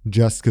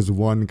just because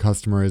one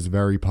customer is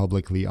very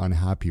publicly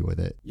unhappy with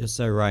it? You're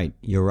so right.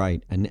 You're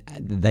right. And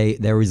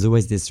there is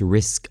always this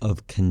risk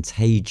of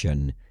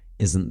contagion,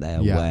 isn't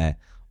there? Yeah. Where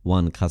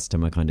one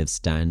customer kind of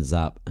stands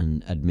up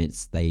and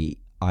admits they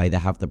either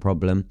have the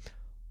problem,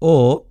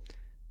 or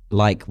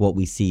like what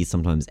we see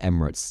sometimes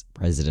Emirates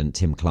President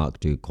Tim Clark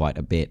do quite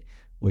a bit,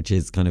 which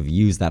is kind of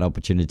use that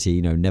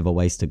opportunity, never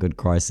waste a good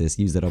crisis,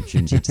 use that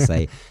opportunity to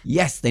say,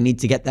 yes, they need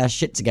to get their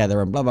shit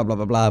together and blah, blah, blah,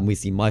 blah, blah. And we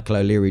see Michael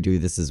O'Leary do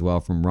this as well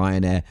from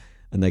Ryanair,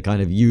 and they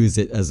kind of use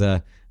it as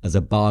a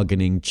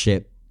bargaining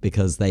chip,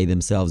 because they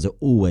themselves are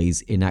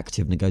always in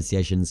active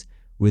negotiations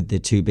with the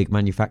two big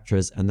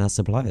manufacturers and their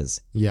suppliers.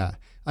 Yeah,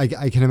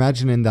 I can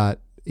imagine in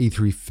that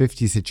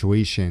A350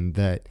 situation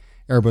that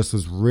Airbus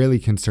was really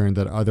concerned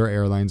that other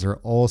airlines are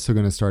also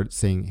going to start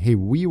saying, hey,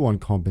 we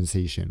want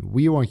compensation.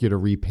 We want you to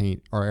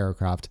repaint our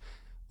aircraft,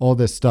 all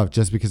this stuff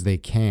just because they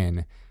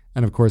can.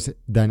 And of course,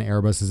 then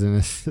Airbus is in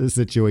a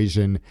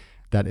situation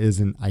that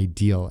isn't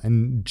ideal.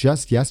 And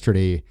just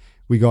yesterday,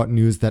 we got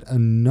news that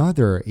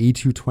another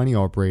A220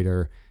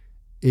 operator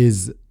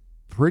is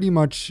pretty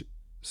much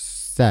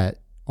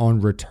set on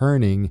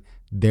returning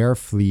their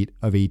fleet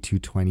of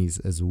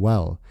A220s as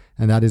well.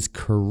 And that is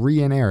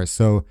Korean Air.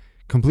 So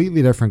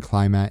completely different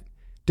climate,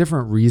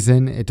 different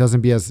reason. It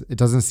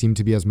doesn't seem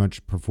to be as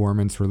much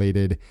performance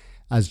related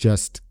as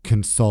just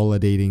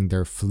consolidating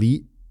their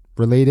fleet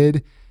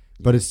related.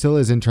 But it still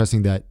is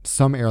interesting that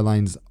some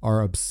airlines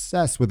are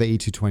obsessed with the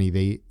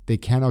A220. They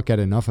cannot get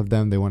enough of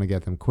them. They want to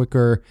get them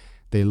quicker.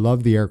 They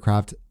love the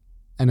aircraft.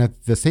 And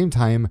at the same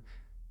time,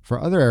 for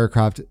other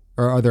aircraft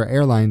or other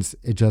airlines,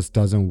 it just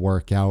doesn't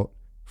work out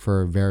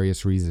for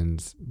various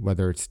reasons,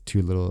 whether it's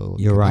too little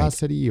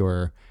capacity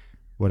or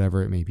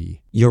whatever it may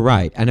be. You're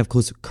right. And of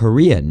course,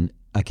 Korean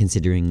are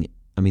considering,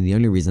 the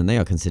only reason they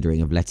are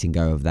considering of letting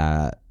go of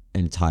their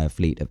entire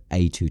fleet of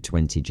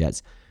A220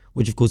 jets,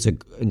 which of course are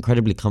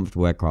incredibly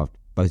comfortable aircraft.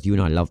 Both you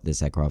and I love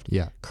this aircraft.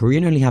 Yeah.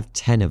 Korean only have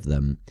 10 of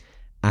them,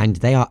 and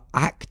they are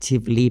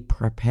actively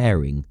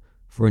preparing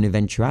for an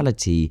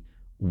eventuality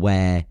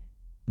where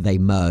they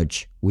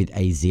merge with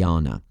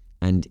Asiana.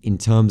 And in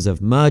terms of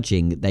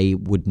merging, they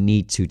would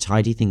need to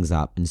tidy things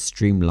up and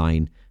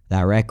streamline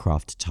their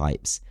aircraft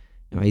types.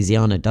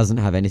 Asiana doesn't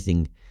have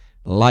anything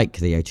like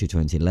the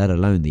A220, let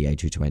alone the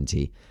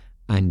A220.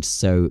 And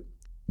so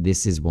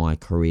this is why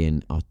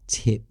Korean are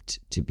tipped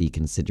to be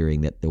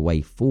considering that the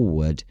way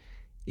forward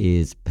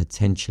is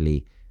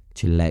potentially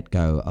to let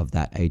go of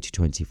that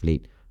A220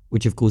 fleet,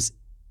 which of course,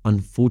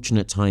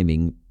 unfortunate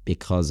timing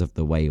because of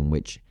the way in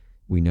which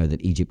we know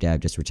that Egypt Air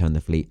have just returned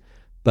the fleet,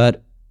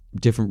 but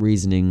different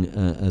reasoning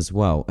as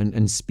well.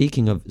 And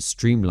speaking of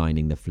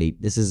streamlining the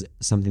fleet, this is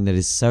something that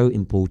is so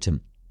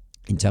important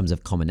in terms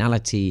of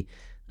commonality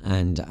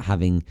and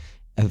having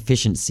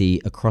efficiency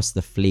across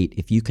the fleet.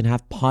 If you can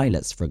have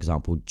pilots, for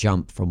example,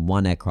 jump from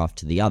one aircraft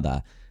to the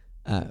other,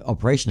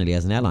 operationally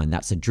as an airline,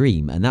 that's a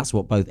dream. And that's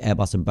what both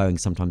Airbus and Boeing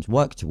sometimes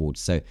work towards.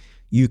 So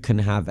you can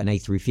have an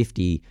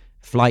A350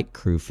 flight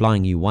crew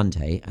flying you one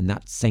day, and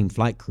that same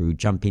flight crew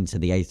jump into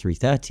the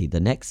A330 the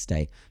next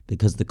day,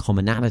 because the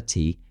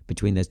commonality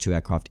between those two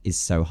aircraft is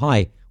so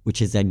high, which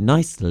is a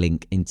nice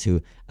link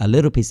into a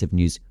little piece of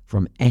news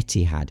from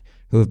Etihad,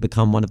 who have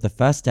become one of the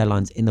first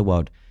airlines in the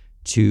world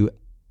to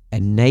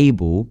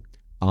enable,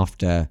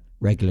 after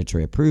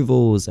regulatory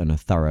approvals and a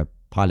thorough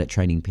pilot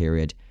training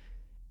period,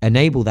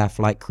 enable their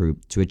flight crew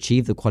to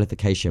achieve the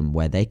qualification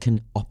where they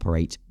can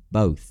operate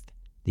both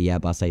the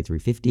Airbus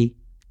A350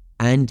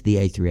 and the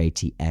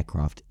A380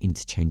 aircraft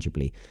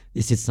interchangeably.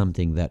 This is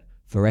something that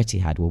for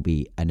Etihad will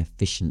be an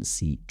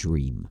efficiency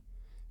dream.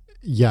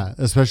 Yeah,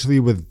 especially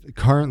with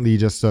currently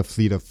just a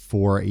fleet of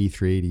 4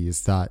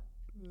 A380s,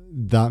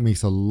 that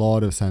makes a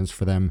lot of sense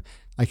for them.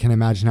 I can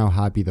imagine how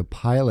happy the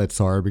pilots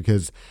are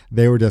because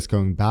they were just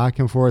going back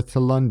and forth to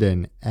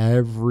London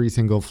every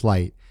single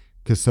flight,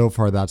 because so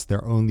far that's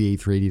their only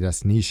A380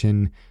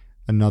 destination.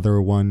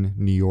 Another one,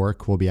 New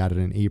York, will be added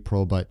in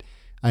April, but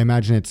I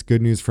imagine it's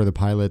good news for the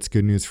pilots,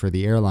 good news for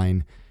the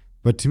airline.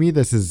 But to me,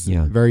 this is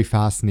very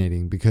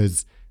fascinating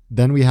because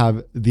then we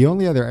have the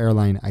only other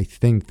airline I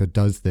think that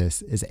does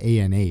this is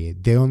ANA.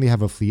 They only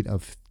have a fleet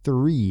of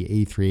 3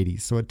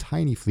 A380s, so a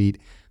tiny fleet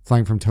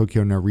flying from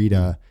Tokyo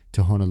Narita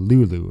to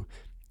Honolulu.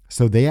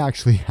 So they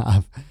actually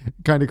have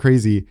kind of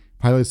crazy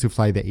pilots who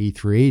fly the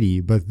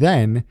A380, but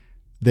then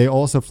they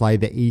also fly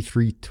the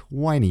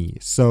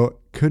A320. So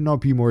could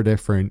not be more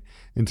different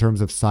in terms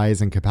of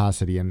size and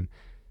capacity. And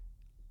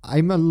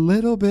I'm a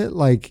little bit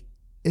like,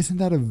 isn't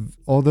that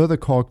although the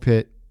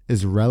cockpit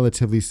is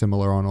relatively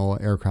similar on all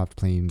aircraft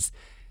planes,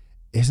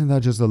 isn't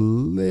that just a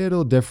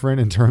little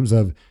different in terms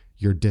of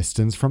your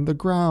distance from the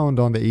ground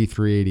on the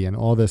A380 and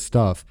all this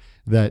stuff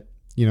that,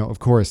 of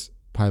course,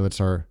 pilots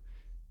are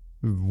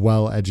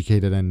well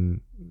educated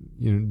and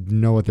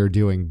know what they're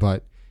doing,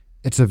 but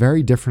it's a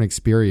very different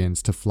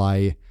experience to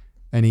fly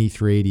an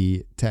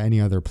A380 to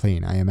any other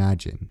plane, I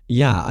imagine.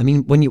 Yeah, I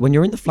mean, when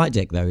you're in the flight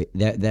deck, though,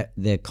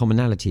 their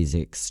commonality is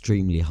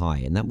extremely high,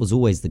 and that was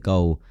always the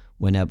goal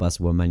when Airbus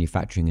were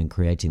manufacturing and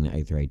creating the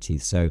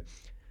A380. So,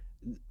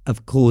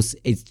 of course,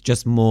 it's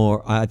just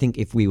more. I think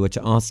if we were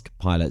to ask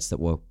pilots that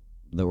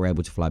were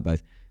able to fly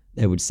both,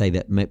 they would say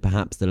that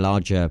perhaps the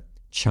larger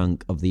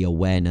chunk of the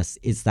awareness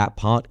is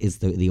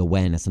the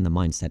awareness and the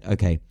mindset.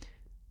 Okay,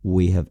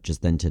 we have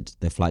just entered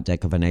the flight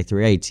deck of an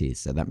A380,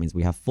 so that means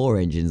we have 4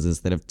 engines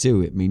instead of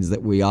 2. It means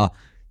that we are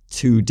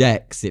 2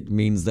 decks. It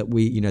means that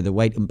we, the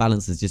weight and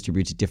balance is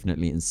distributed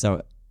differently, and so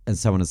on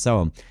and so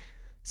on.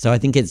 So I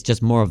think it's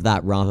just more of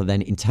that rather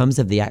than in terms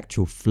of the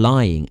actual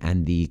flying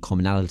and the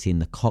commonality in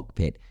the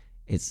cockpit.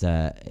 It's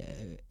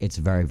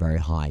very, very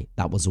high.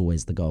 That was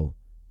always the goal.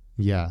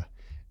 Yeah,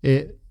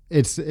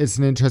 it's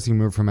an interesting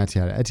move from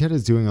Etihad. Etihad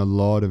is doing a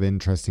lot of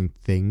interesting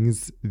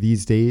things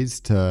these days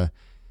to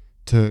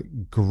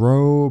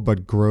grow,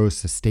 but grow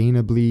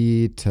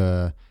sustainably,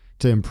 to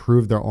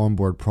improve their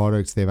onboard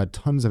products. They've had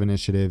tons of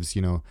initiatives,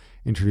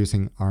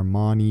 introducing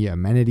Armani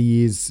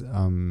amenities,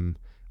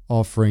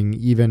 offering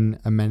even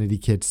amenity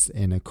kits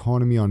in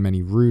economy on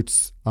many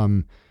routes.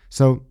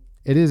 So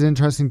it is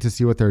interesting to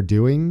see what they're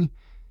doing.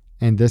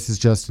 And this is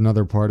just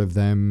another part of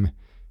them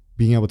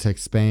being able to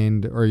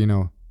expand or,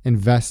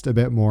 invest a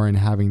bit more in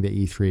having the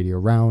A380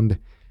 around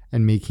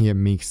and making it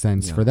make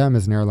sense for them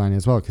as an airline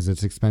as well, because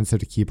it's expensive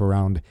to keep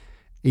around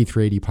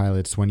A380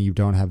 pilots when you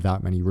don't have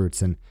that many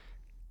routes. And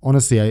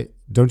honestly,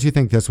 don't you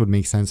think this would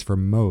make sense for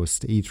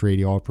most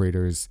A380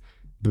 operators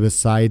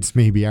besides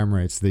maybe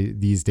Emirates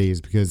these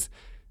days? Because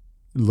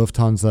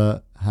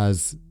Lufthansa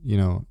has,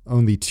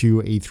 only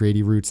 2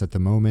 A380 routes at the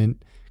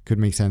moment. Could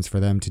make sense for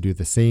them to do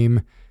the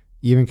same.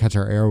 Even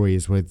Qatar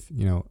Airways with,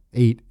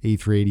 8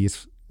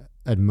 A380s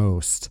at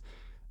most,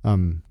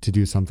 to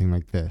do something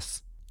like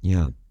this.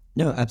 Yeah.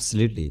 No,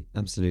 absolutely.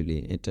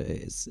 It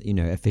is,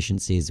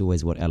 efficiency is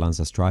always what airlines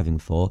are striving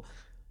for,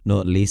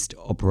 not least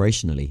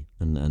operationally,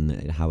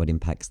 and how it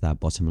impacts that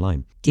bottom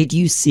line. Did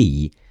you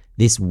see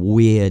this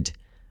weird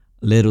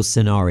little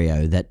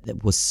scenario that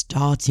was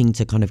starting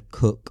to kind of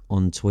cook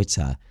on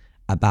Twitter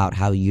about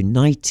how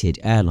United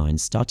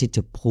Airlines started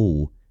to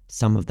pull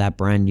some of their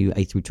brand new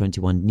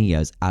A321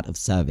 Neos out of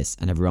service,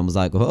 and everyone was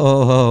like,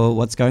 oh,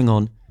 what's going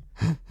on?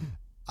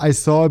 I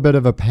saw a bit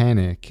of a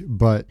panic,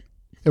 but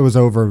it was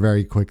over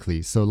very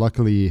quickly. So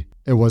luckily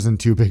it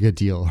wasn't too big a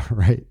deal,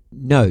 right?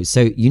 No.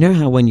 So you know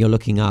how when you're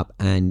looking up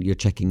and you're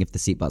checking if the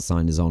seatbelt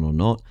sign is on or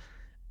not,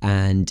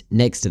 and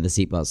next to the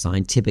seatbelt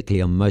sign,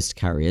 typically on most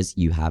carriers,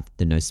 you have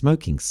the no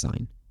smoking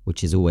sign,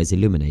 which is always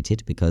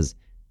illuminated because,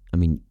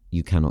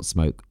 you cannot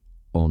smoke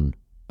on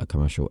a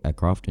commercial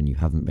aircraft, and you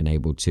haven't been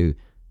able to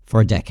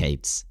for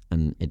decades.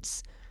 And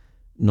it's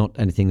not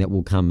anything that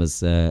will come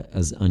as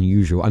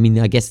unusual.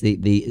 I guess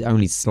the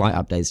only slight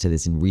updates to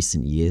this in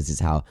recent years is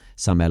how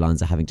some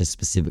airlines are having to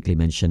specifically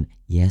mention,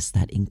 yes,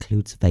 that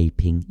includes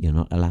vaping. You're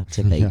not allowed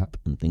to vape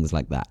and things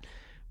like that,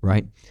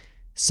 right?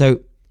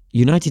 So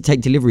United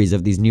take deliveries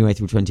of these new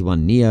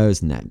A321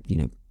 Neos and that,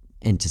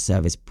 enter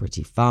service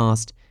pretty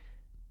fast.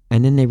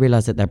 And then they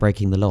realize that they're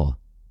breaking the law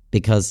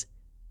because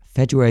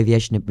Federal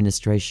Aviation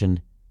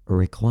Administration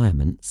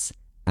requirements,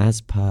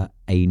 as per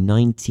a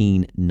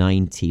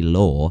 1990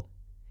 law,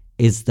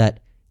 is that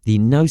the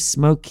no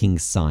smoking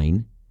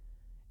sign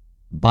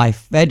by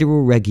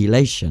federal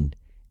regulation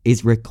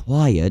is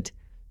required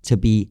to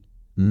be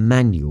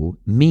manual,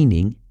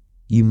 meaning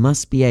you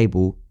must be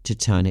able to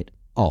turn it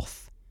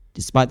off,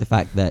 despite the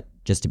fact that,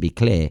 just to be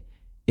clear,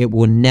 it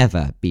will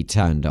never be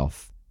turned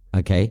off,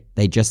 okay?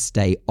 They just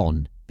stay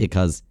on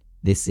because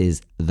this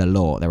is the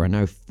law. There are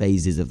no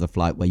phases of the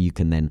flight where you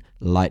can then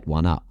light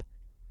one up,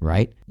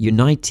 right?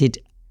 United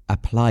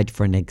applied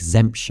for an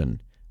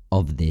exemption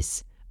of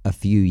this a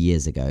few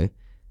years ago,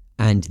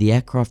 and the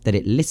aircraft that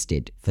it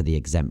listed for the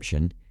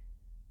exemption,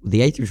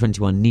 the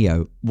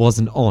A321neo,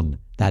 wasn't on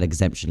that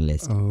exemption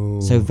list.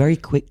 So very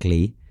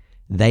quickly,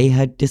 they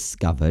had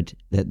discovered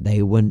that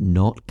they were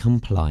not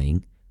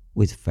complying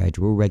with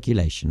federal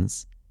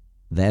regulations,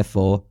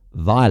 therefore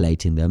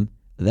violating them.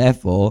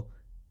 Therefore,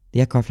 the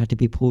aircraft had to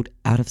be pulled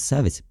out of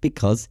service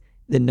because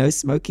the no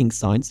smoking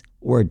signs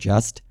were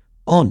just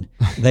on.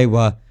 They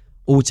were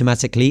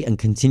automatically and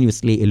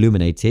continuously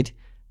illuminated,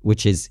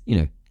 which is,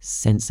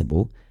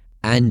 sensible.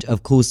 And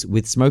of course,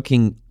 with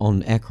smoking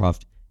on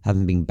aircraft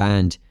having been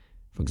banned,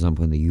 for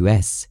example, in the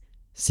US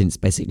since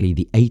basically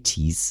the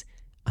 80s,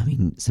 I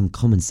mean, some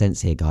common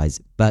sense here,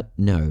 guys. But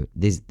no,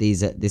 this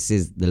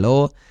is the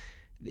law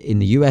in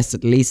the US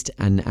at least,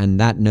 and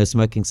that no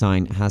smoking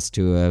sign has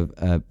to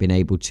have been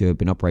able to have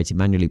been operated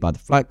manually by the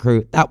flight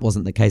crew. That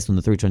wasn't the case on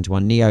the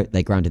 321neo.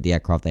 They grounded the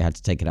aircraft. They had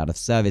to take it out of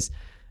service,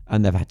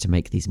 and they've had to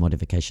make these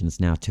modifications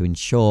now to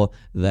ensure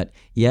that,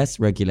 yes,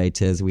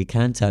 regulators, we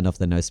can turn off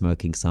the no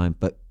smoking sign,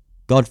 but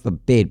God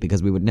forbid,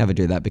 because we would never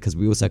do that, because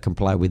we also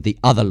comply with the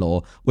other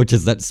law, which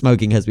is that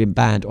smoking has been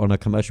banned on a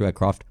commercial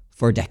aircraft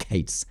for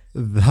decades.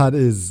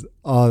 That's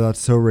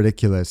so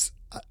ridiculous.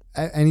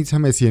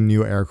 Anytime I see a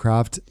new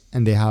aircraft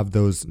and they have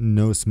those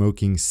no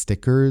smoking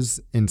stickers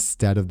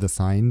instead of the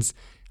signs,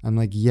 I'm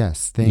like,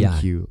 yes,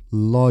 thank you.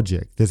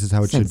 Logic. This is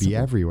how it should be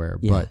everywhere.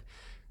 Yeah. But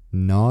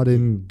not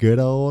in good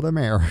old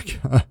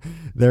America.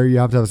 There you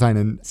have to have a sign.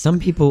 And some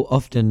people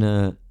often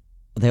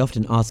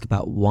ask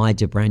about why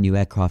do brand new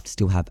aircraft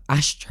still have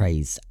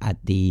ashtrays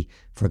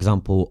for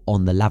example,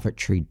 on the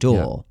lavatory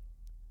door.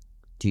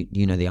 Yeah. Do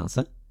you know the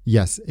answer?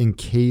 Yes, in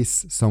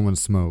case someone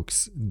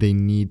smokes, they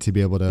need to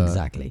be able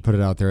to put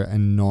it out there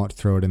and not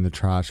throw it in the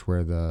trash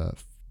where the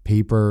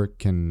paper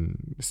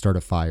can start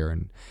a fire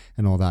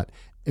and all that.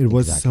 It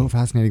was so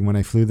fascinating when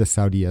I flew the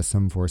Saudi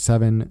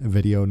SM47,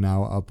 video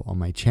now up on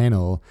my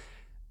channel.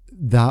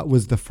 That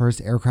was the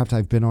first aircraft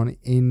I've been on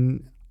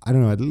in, I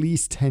don't know, at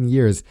least 10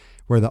 years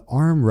where the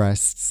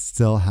armrests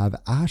still have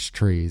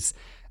ashtrays.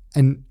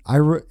 And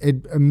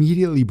it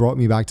immediately brought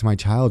me back to my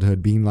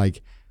childhood being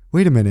like,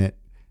 wait a minute.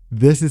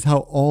 This is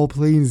how all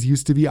planes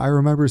used to be. I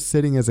remember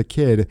sitting as a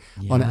kid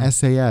on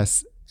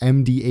SAS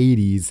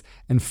MD-80s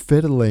and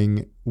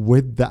fiddling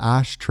with the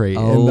ashtray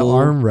in the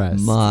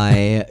armrest.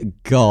 My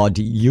God,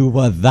 you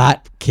were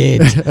that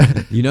kid.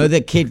 You know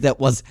the kid that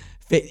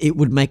it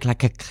would make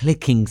like a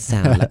clicking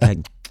sound,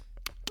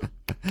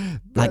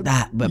 like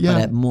that, but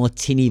a more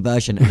tinny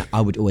version. And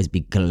I would always be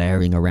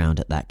glaring around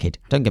at that kid.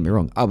 Don't get me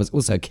wrong, I was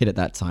also a kid at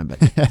that time,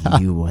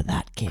 but you were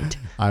that kid.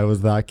 I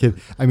was that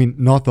kid. I mean,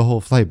 not the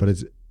whole flight, but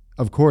it's,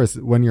 of course,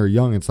 when you're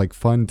young, it's like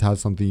fun to have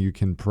something you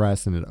can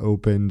press and it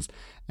opens,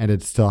 and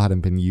it still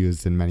hadn't been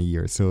used in many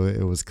years, so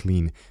it was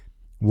clean.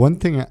 One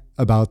thing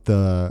about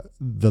the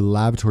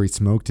lavatory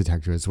smoke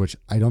detectors, which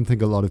I don't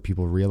think a lot of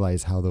people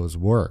realize how those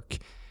work,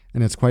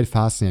 and it's quite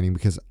fascinating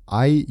because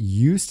I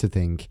used to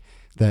think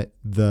that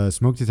the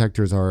smoke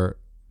detectors are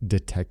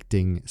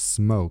detecting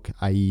smoke,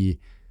 i.e.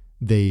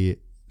 they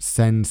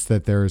sense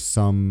that there's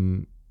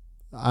some,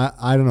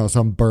 I don't know,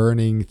 some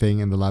burning thing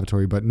in the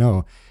lavatory, but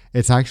no,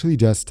 it's actually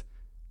just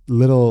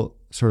little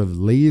sort of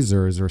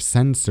lasers or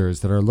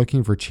sensors that are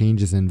looking for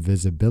changes in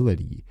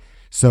visibility.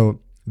 So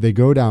they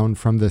go down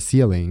from the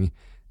ceiling,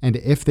 and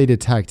if they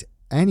detect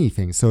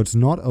anything, so it's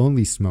not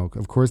only smoke,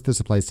 of course this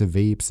applies to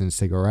vapes and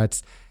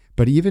cigarettes,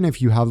 but even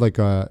if you have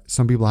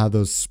some people have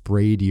those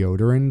spray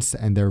deodorants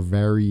and they're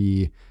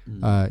very,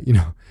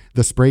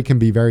 the spray can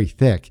be very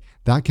thick.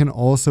 That can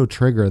also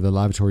trigger the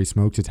lavatory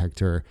smoke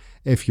detector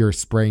if you're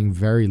spraying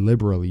very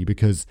liberally,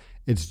 because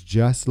it's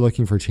just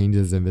looking for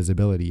changes in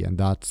visibility. And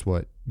that's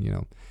what,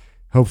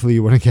 hopefully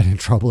you wouldn't get in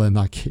trouble in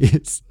that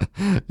case.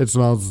 It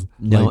smells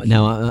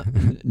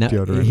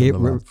deodorant.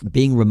 Here,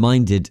 being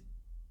reminded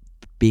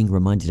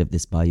of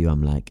this by you,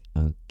 I'm like,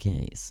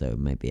 okay, so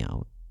maybe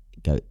I'll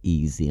go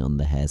easy on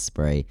the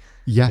hairspray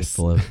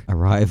before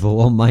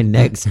arrival on my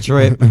next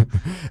trip.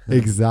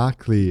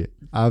 Exactly.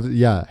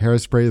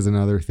 Hairspray is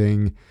another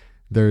thing.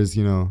 There's,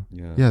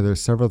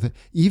 there's several things.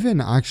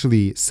 Even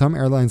actually some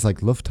airlines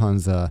like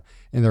Lufthansa,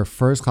 in their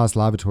first class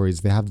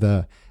lavatories, they have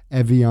the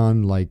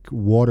Evian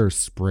water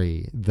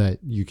spray that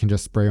you can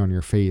just spray on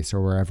your face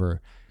or wherever.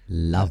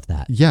 Love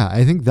that. Yeah,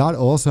 I think that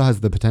also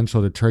has the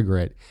potential to trigger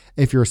it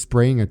if you're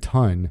spraying a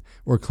ton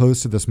or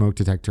close to the smoke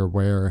detector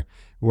where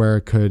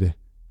it could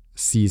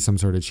see some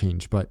sort of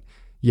change. But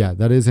yeah,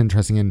 that is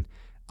interesting. And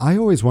I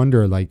always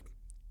wonder,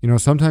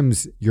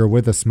 sometimes you're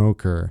with a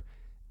smoker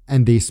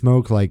and they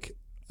smoke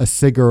a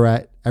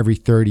cigarette every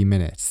 30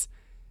 minutes.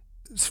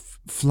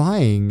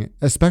 Flying,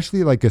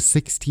 especially a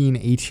 16,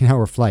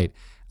 18-hour flight,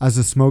 as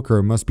a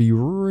smoker must be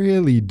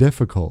really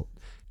difficult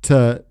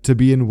to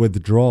be in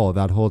withdrawal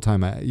that whole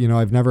time.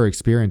 I've never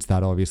experienced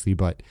that, obviously,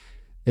 but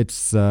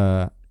it's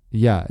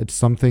it's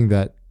something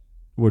that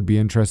would be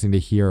interesting to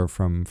hear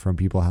from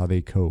people how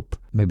they cope.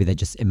 Maybe they're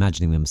just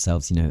imagining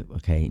themselves,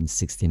 okay, in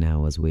 16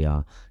 hours we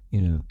are,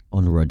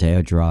 on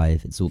Rodeo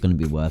Drive. It's all going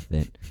to be worth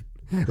it.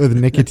 with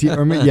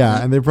nicotine.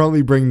 Yeah, and they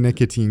probably bring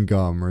nicotine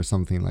gum or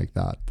something like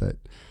that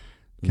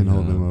can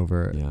hold them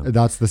over. Yeah.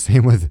 That's the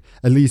same with,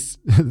 at least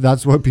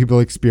that's what people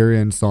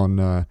experience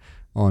on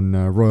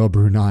Royal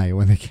Brunei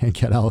when they can't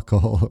get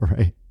alcohol,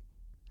 right?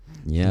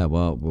 Yeah,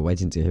 well, we're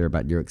waiting to hear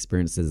about your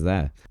experiences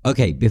there.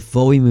 Okay,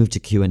 before we move to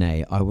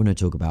Q&A, I want to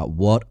talk about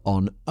what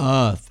on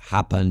earth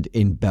happened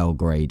in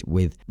Belgrade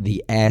with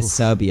the Air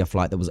Serbia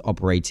flight that was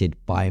operated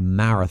by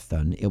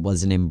Marathon. It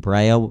was an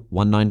Embraer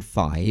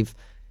 195.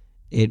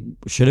 It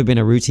should have been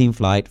a routine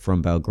flight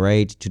from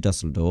Belgrade to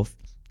Dusseldorf.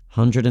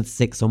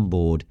 106 on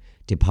board,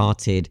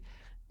 departed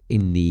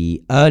in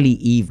the early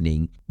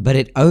evening, but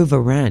it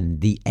overran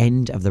the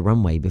end of the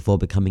runway before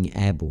becoming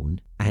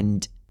airborne.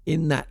 And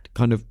in that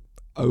kind of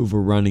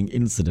overrunning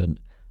incident,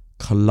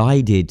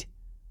 collided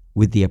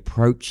with the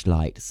approach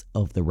lights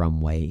of the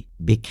runway,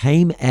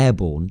 became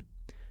airborne,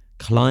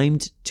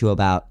 climbed to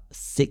about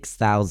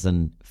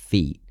 6,000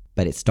 feet,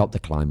 but it stopped the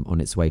climb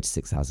on its way to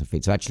 6,000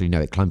 feet. So actually,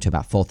 no, it climbed to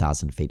about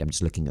 4,000 feet. I'm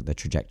just looking at the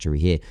trajectory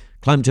here.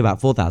 Climbed to about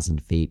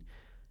 4,000 feet,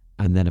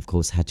 and then, of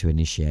course, had to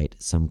initiate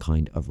some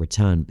kind of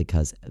return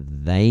because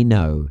they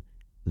know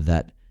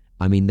that,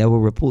 I mean, there were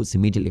reports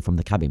immediately from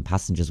the cabin.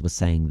 Passengers were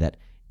saying that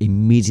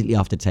immediately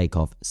after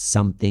takeoff,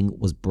 something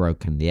was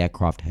broken. The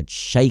aircraft had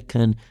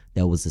shaken.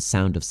 There was a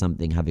sound of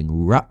something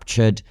having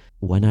ruptured.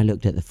 When I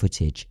looked at the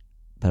footage,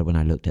 but when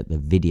I looked at the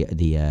video,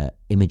 the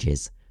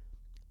images,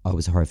 I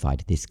was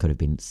horrified. This could have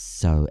been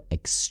so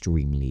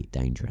extremely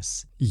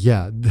dangerous.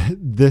 Yeah,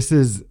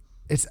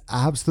 it's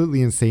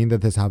absolutely insane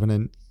that this happened.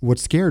 And what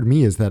scared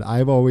me is that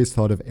I've always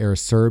thought of Air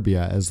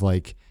Serbia as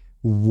like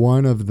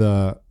one of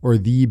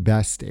the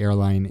best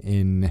airline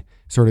in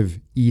sort of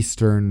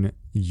Eastern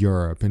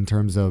Europe in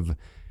terms of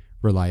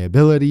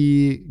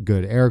reliability,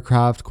 good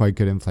aircraft, quite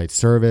good in-flight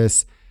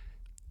service.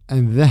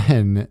 And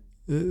then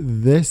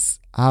this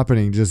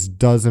happening just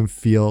doesn't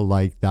feel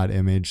like that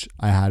image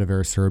I had of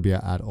Air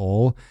Serbia at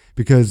all,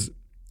 because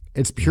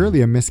it's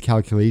purely a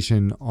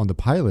miscalculation on the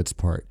pilot's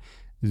part.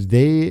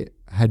 They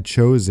had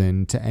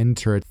chosen to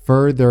enter it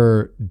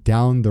further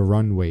down the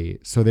runway.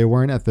 So they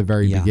weren't at the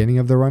very beginning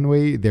of the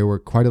runway. They were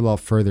quite a lot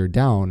further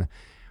down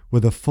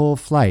with a full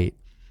flight.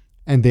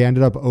 And they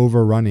ended up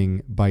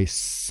overrunning by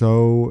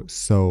so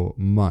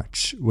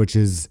much, which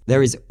is...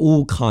 There is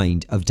all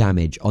kind of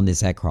damage on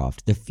this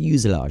aircraft. The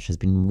fuselage has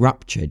been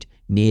ruptured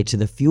near to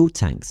the fuel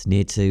tanks,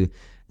 near to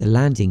the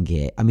landing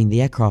gear. I mean,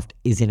 the aircraft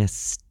is in a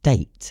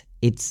state.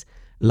 It's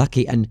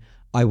lucky. And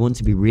I want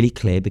to be really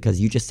clear,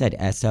 because you just said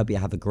Air Serbia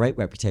have a great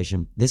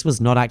reputation. This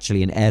was not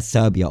actually an Air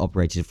Serbia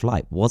operated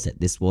flight, was it?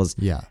 This was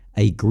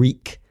a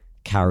Greek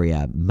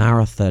carrier,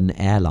 Marathon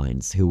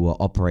Airlines, who were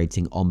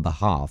operating on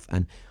behalf.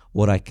 And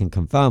what I can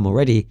confirm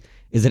already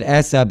is that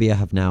Air Serbia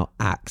have now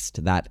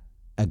axed that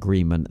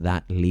agreement,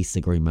 that lease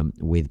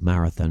agreement with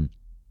Marathon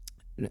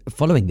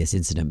following this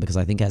incident, because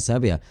I think Air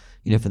Serbia,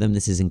 for them,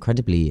 this is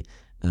incredibly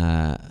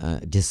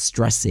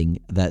distressing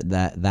that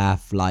their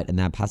flight and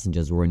their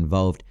passengers were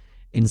involved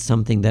in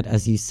something that,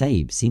 as you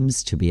say,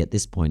 seems to be at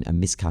this point a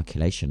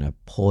miscalculation, a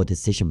poor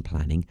decision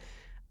planning,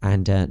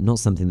 and not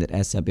something that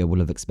Air Serbia will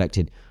have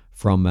expected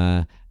from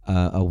a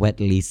wet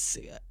lease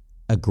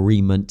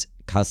agreement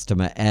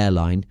customer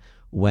airline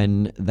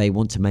when they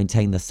want to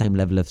maintain the same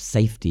level of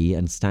safety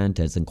and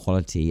standards and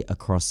quality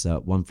across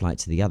one flight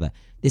to the other.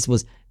 This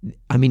was,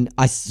 I mean,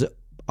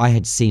 I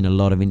had seen a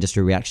lot of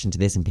industry reaction to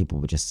this, and people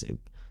were just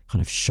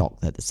kind of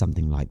shocked that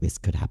something like this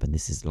could happen.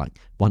 This is like,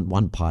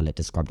 one pilot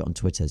described it on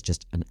Twitter as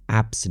just an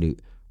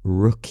absolute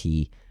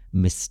rookie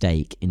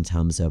mistake in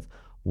terms of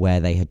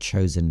where they had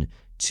chosen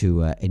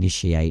to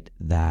initiate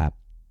their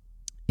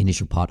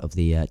initial part of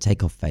the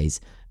takeoff phase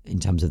in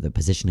terms of the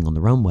positioning on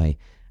the runway.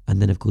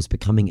 And then, of course,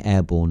 becoming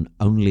airborne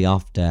only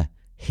after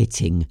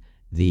hitting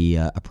the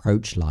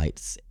approach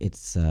lights.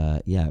 It's,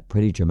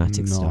 pretty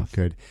dramatic stuff. Not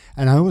good.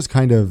 And I was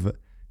kind of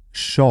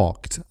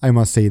shocked, I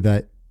must say,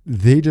 that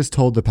they just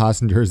told the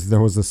passengers there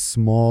was a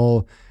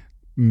small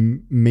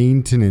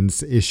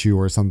maintenance issue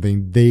or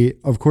something. They,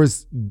 of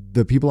course,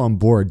 the people on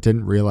board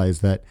didn't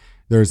realize that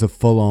there's a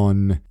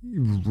full-on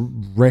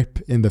rip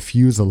in the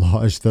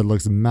fuselage that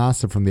looks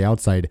massive from the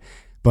outside.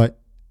 But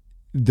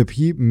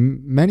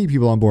many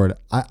people on board,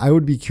 I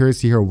would be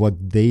curious to hear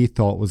what they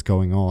thought was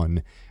going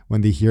on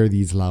when they hear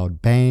these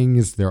loud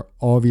bangs. They're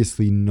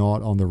obviously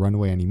not on the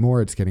runway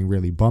anymore. It's getting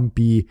really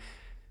bumpy.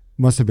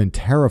 Must have been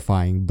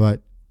terrifying,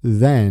 but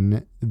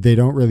then they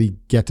don't really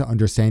get to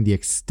understand the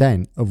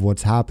extent of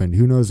what's happened.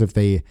 Who knows if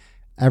they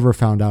ever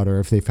found out, or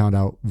if they found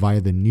out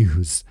via the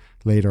news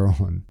later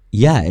on.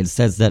 Yeah, it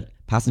says that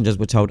passengers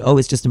were told,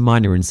 it's just a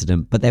minor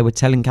incident, but they were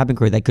telling cabin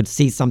crew they could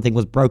see something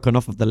was broken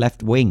off of the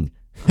left wing.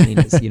 I mean,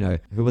 it's,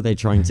 who are they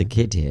trying to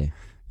kid here?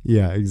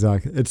 Yeah,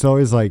 exactly. It's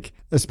always like,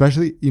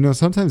 especially,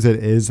 sometimes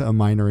it is a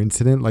minor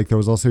incident. Like there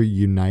was also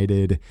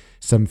United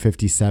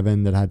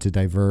 757 that had to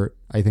divert,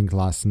 I think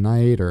last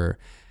night or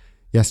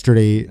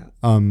yesterday,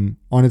 on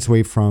its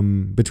way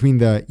from between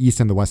the east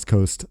and the west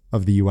coast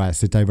of the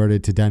US. It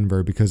diverted to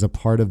Denver because a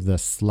part of the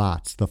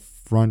slats, the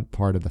front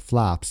part of the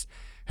flaps,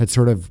 had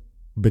sort of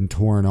been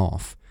torn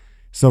off.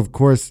 So of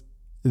course,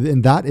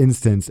 in that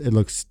instance, it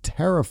looks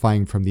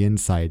terrifying from the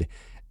inside.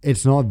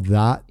 It's not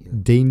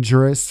that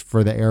dangerous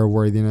for the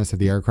airworthiness of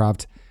the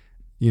aircraft,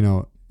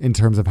 in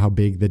terms of how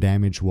big the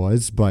damage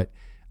was. But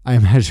I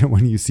imagine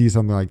when you see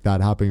something like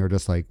that happening, you're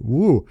just like,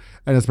 woo.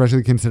 And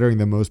especially considering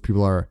that most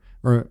people are,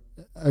 or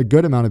a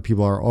good amount of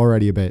people are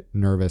already a bit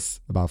nervous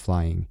about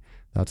flying.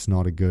 That's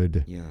not a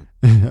good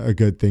a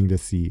good thing to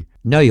see.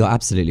 No, you're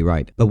absolutely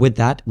right. But with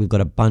that, we've got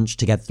a bunch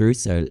to get through,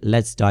 so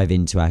let's dive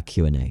into our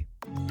Q&A.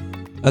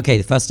 Okay,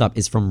 the first up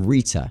is from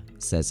Rita.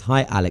 It says,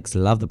 "Hi Alex,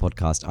 love the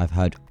podcast. I've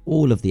heard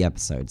all of the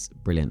episodes."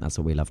 Brilliant, that's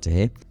what we love to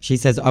hear. She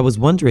says, "I was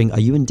wondering, are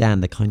you and Dan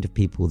the kind of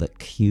people that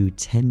queue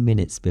 10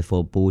 minutes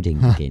before boarding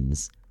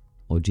begins?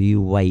 Or do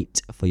you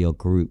wait for your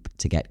group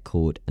to get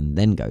called and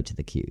then go to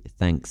the queue?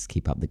 Thanks,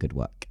 keep up the good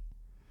work."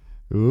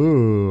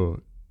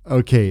 Ooh,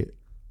 okay.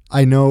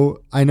 I know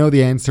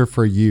the answer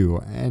for you,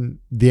 and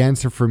the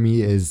answer for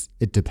me is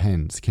it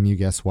depends. Can you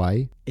guess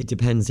why? It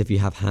depends if you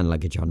have hand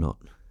luggage or not.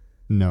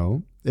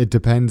 No, it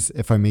depends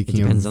if I'm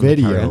making a on the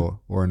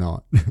video or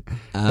not. if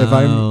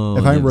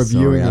I'm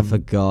reviewing, sorry, I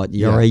forgot.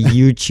 You're a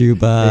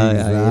YouTuber.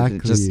 Exactly.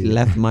 It just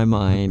left my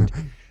mind.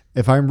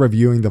 If I'm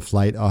reviewing the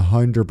flight,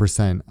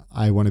 100%,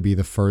 I want to be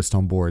the first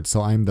on board.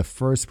 So I'm the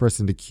first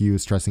person to queue,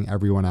 stressing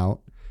everyone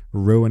out,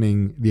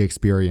 ruining the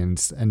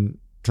experience. And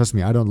trust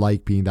me, I don't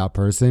like being that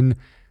person,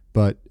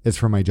 but it's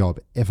for my job.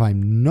 If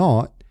I'm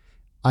not,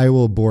 I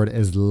will board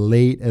as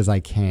late as I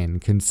can,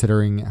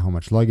 considering how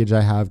much luggage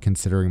I have,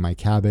 considering my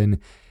cabin.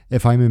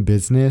 If I'm in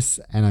business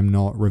and I'm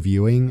not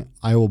reviewing,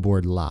 I will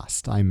board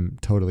last. I'm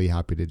totally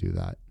happy to do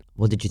that.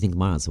 What did you think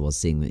my answer was,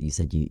 seeing that you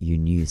said you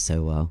knew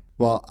so well?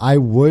 Well, I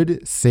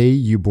would say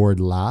you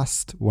board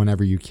last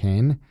whenever you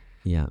can.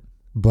 Yeah.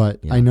 But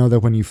I know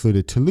that when you flew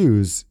to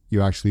Toulouse,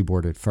 you actually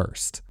boarded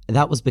first.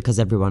 That was because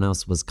everyone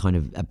else was kind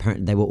of,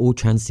 apparently they were all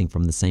transiting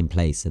from the same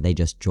place, so they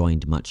just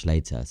joined much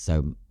later.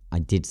 So I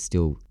did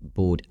still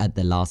board at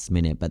the last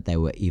minute, but they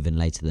were even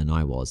later than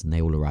I was, and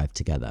they all arrived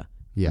together.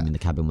 Yeah. I mean, the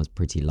cabin was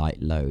pretty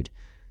light load.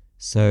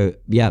 So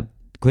yeah,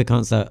 quick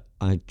answer,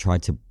 I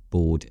tried to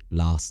board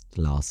last,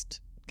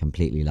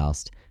 completely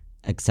last.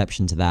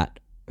 Exception to that,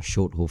 a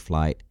short haul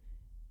flight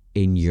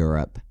in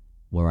Europe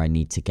where I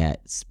need to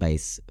get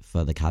space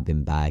for the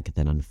cabin bag,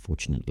 then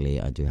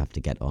unfortunately I do have to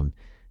get on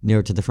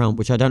nearer to the front,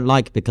 which I don't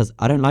like, because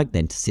I don't like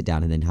then to sit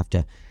down and then have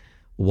to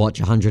watch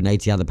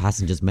 180 other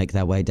passengers make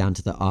their way down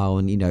to the aisle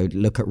and,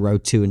 look at row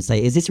 2 and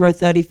say, "Is this row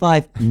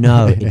 35?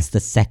 No, it's the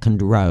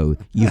second row.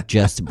 You've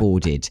just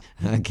boarded."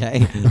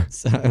 Okay.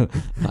 So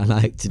I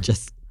like to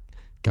just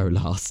go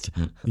last.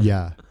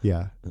 Yeah,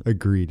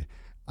 agreed.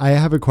 I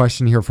have a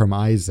question here from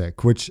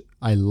Isaac, which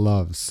I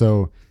love.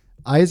 So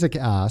Isaac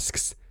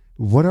asks,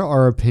 what are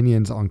our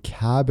opinions on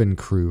cabin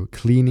crew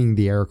cleaning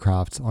the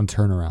aircraft on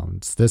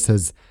turnarounds? This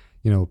has,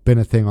 been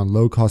a thing on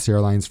low-cost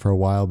airlines for a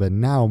while, but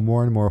now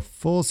more and more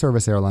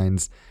full-service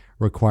airlines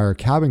require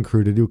cabin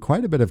crew to do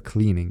quite a bit of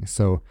cleaning.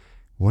 So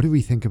what do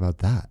we think about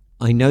that?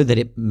 I know that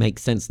it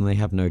makes sense and they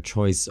have no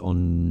choice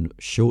on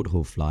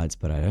short-haul flights,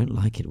 but I don't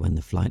like it when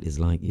the flight is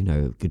like,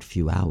 a good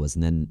few hours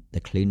and then the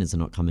cleaners are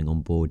not coming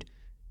on board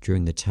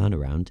during the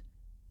turnaround.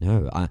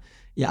 No,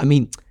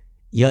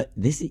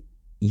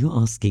 you're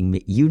asking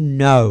me,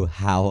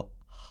 how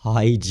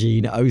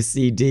hygiene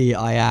OCD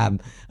I am,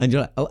 and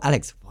you're like, "Oh,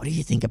 Alex, what do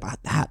you think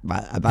about that?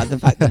 About the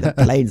fact that the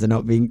planes are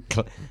not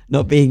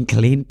being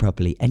cleaned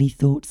properly? Any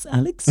thoughts,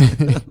 Alex?"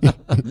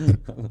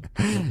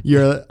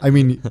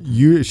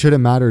 You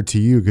shouldn't matter to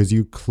you because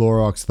you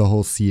Clorox the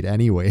whole seat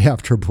anyway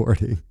after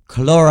boarding.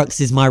 Clorox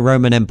is my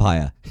Roman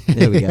Empire.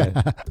 There we go.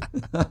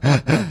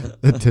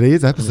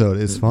 Today's episode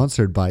is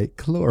sponsored by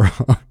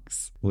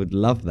Clorox. Would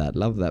love that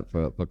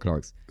for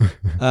Clorox.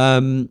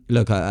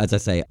 Look, as I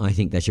say, I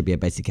think there should be a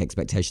basic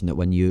expectation that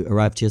when you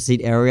arrive to your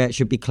seat area, it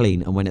should be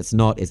clean. And when it's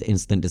not, it's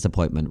instant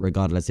disappointment,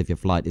 regardless if your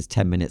flight is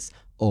 10 minutes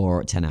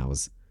or 10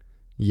 hours.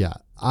 Yeah.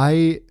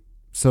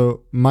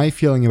 So my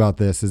feeling about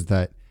this is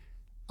that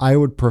I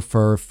would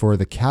prefer, for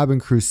the cabin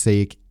crew's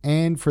sake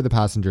and for the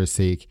passenger's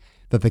sake,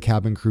 that the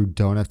cabin crew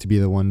don't have to be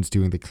the ones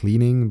doing the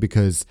cleaning,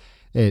 because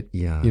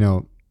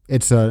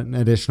it's an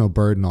additional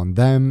burden on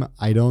them.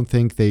 I don't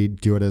think they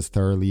do it as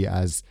thoroughly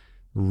as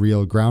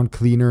real ground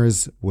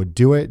cleaners would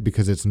do it,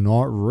 because it's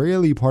not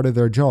really part of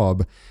their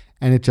job,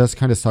 and it just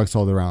kind of sucks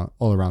all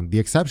around. The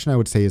exception, I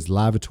would say, is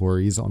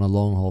lavatories on a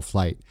long haul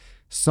flight.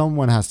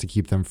 Someone has to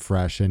keep them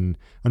fresh, and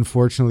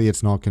unfortunately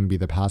it's not going to be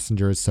the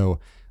passengers.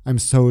 So I'm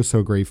so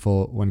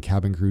grateful when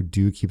cabin crew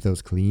do keep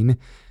those clean.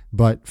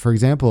 But for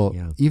example,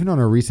 even on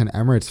a recent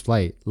Emirates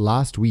flight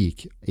last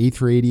week,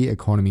 A380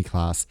 economy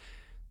class,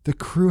 the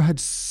crew had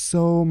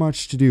so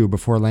much to do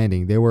before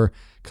landing. They were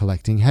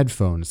collecting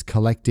headphones,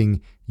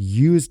 collecting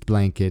used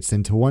blankets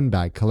into one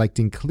bag,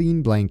 collecting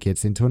clean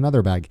blankets into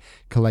another bag,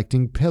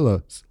 collecting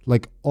pillows,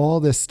 like all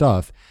this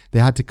stuff they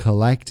had to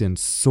collect and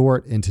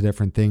sort into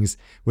different things,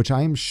 which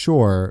I'm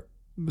sure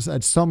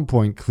at some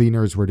point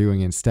cleaners were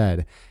doing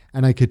instead.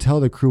 And I could tell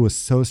the crew was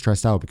so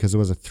stressed out because it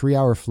was a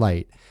 3-hour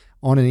flight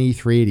on an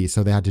A380,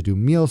 so they had to do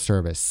meal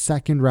service,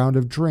 second round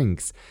of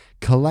drinks,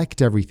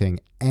 collect everything,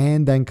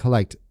 and then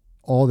collect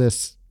all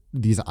this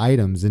these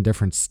items in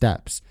different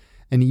steps.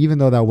 And even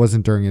though that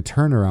wasn't during a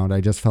turnaround,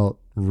 I just felt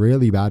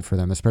really bad for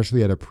them,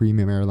 especially at a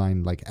premium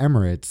airline like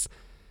Emirates.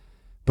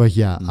 But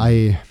yeah,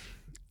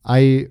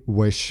 I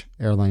wish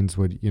airlines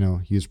would,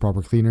 use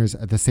proper cleaners.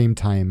 At the same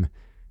time,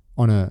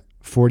 on a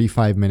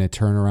 45-minute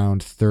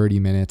turnaround, 30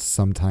 minutes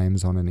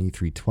sometimes on an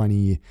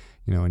A320,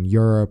 in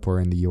Europe or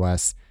in the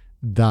US,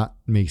 that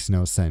makes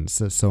no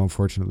sense. So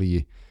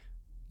unfortunately,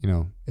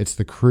 it's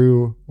the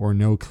crew or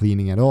no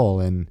cleaning at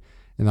all. And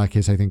in that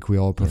case, I think we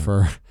all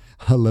prefer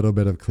a little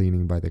bit of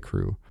cleaning by the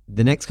crew.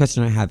 The next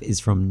question I have is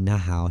from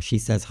Nahal. She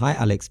says, "Hi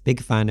Alex,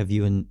 big fan of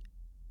you and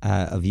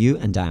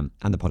Dan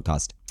and the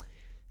podcast.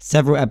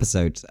 Several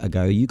episodes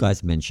ago, you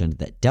guys mentioned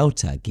that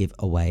Delta give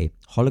away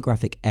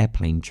holographic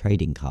airplane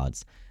trading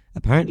cards.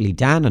 Apparently,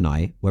 Dan and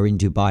I were in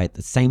Dubai at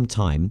the same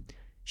time.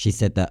 She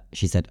said,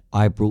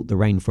 I brought the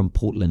rain from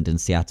Portland and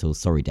Seattle.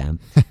 Sorry, Dan.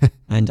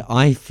 And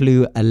I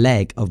flew a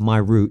leg of my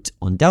route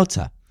on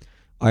Delta.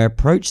 I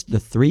approached the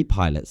 3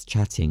 pilots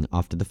chatting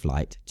after the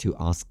flight to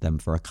ask them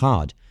for a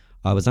card.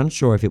 I was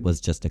unsure if it was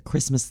just a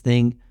Christmas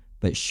thing,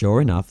 but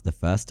sure enough, the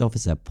first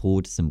officer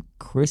pulled some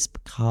crisp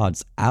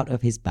cards out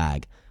of his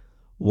bag.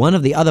 One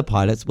of the other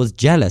pilots was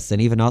jealous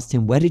and even asked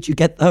him, 'Where did you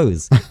get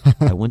those?'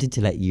 I wanted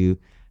to let you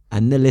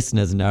and the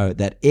listeners know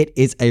that it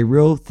is a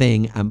real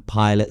thing and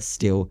pilots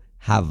still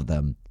have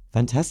them."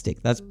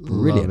 Fantastic. That's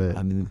brilliant.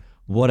 I mean,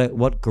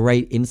 what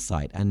great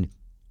insight. And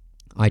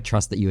I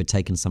trust that you had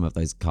taken some of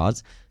those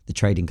cards, the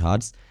trading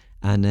cards,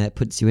 and it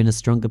puts you in a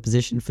stronger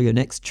position for your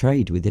next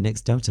trade with your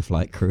next Delta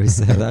flight crew.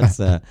 So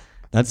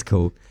that's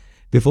cool.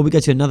 Before we go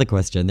to another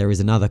question, there is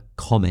another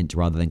comment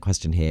rather than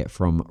question here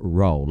from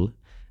Roll.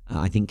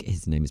 I think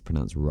his name is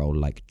pronounced Roll,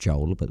 like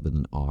Joel, but with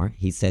an R.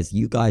 He says,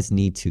 "You guys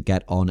need to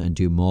get on and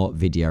do more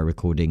video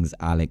recordings,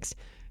 Alex.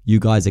 You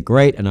guys are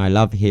great, and I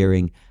love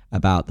hearing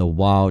about the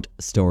wild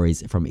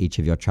stories from each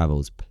of your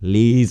travels.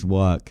 Please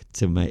work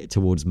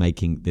towards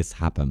making this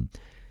happen.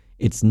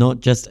 It's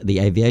not just the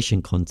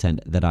aviation content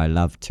that I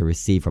love to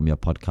receive from your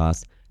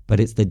podcast, but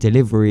it's the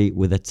delivery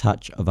with a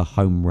touch of a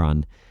home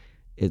run.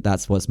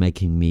 That's what's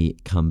making me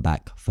come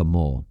back for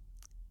more."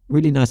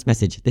 Really nice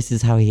message. This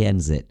is how he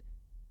ends it.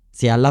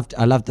 See, I loved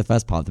the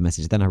first part of the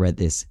message. Then I read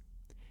this.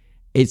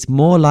 "It's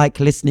more like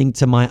listening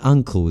to my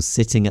uncles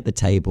sitting at the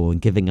table and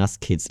giving us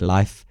kids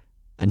life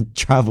and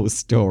travel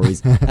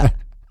stories."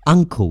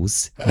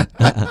 Uncles.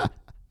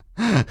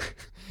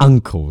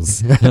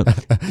 Uncles.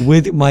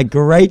 With my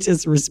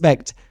greatest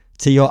respect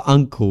to your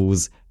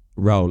uncles,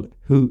 Roll,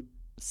 who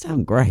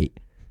sound great.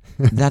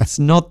 That's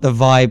not the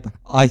vibe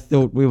I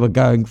thought we were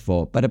going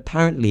for. But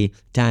apparently,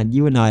 Dan,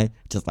 you and I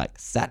just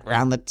sat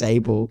around the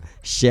table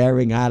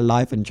sharing our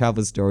life and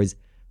travel stories.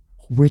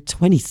 We're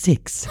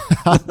 26.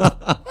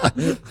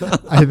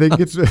 I think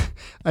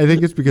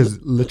it's because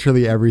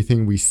literally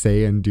everything we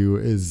say and do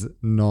is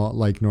not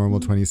like normal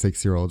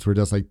 26-year-olds. We're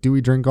just like, do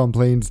we drink on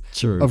planes?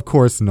 True. Of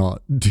course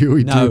not. Do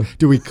we No.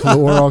 do we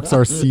Clorox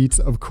our seats?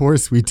 Of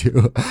course we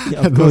do.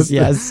 Yeah, of course,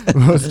 yes.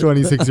 Most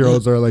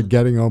 26-year-olds are like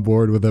getting on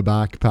board with a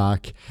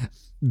backpack,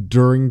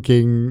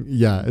 drinking.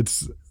 Yeah,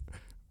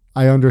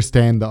 I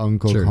understand the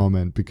uncle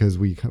comment because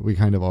we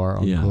kind of are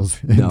uncles.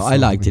 Yeah. No, I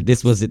liked it.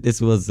 This was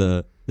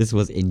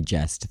in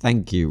jest.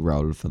 Thank you,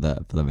 Roll, for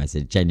the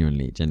message.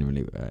 Genuinely,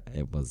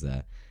 it was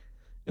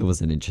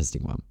an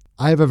interesting one.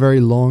 I have a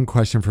very long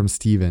question from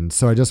Steven,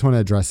 so I just want to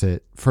address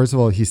it. First of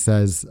all, he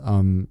says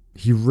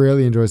he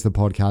really enjoys the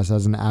podcast.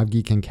 As an av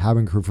geek and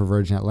cabin crew for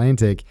Virgin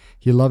Atlantic,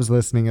 he loves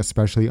listening,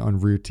 especially en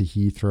route to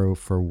Heathrow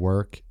for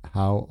work.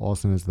 How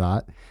awesome is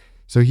that?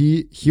 So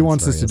he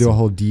wants us to do a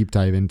whole deep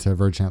dive into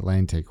Virgin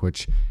Atlantic,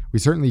 which we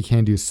certainly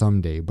can do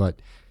someday. But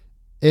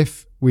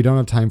if we don't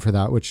have time for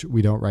that, which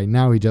we don't right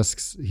now, he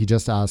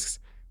just asks,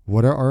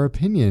 what are our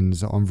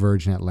opinions on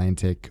Virgin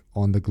Atlantic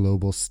on the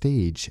global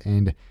stage?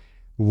 And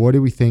what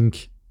do we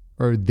think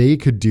or they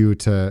could do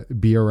to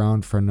be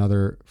around for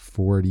another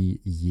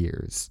 40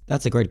 years?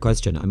 That's a great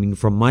question. I mean,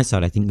 from my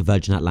side, I think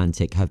Virgin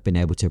Atlantic have been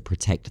able to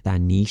protect their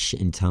niche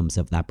in terms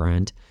of that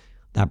brand.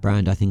 That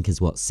brand, I think, is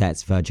what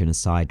sets Virgin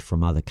aside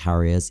from other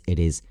carriers. It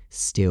is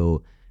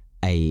still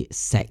a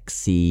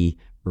sexy,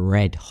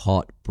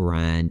 red-hot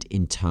brand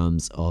in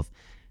terms of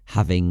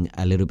having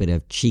a little bit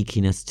of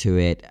cheekiness to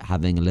it,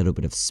 having a little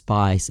bit of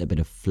spice, a bit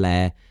of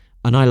flair.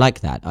 And I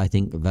like that. I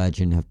think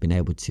Virgin have been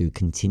able to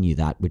continue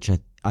that, which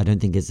I don't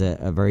think is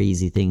a very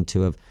easy thing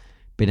to have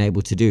been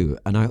able to do.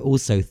 And I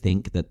also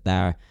think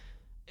that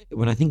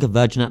when I think of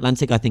Virgin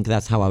Atlantic, I think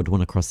that's how I would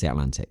want to cross the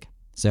Atlantic.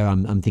 So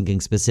I'm thinking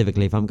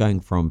specifically if I'm going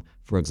from,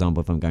 for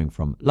example, if I'm going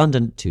from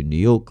London to New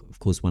York, of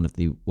course, one of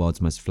the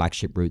world's most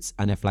flagship routes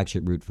and a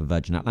flagship route for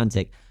Virgin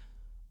Atlantic,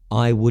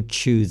 I would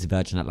choose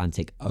Virgin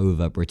Atlantic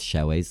over British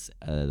Airways,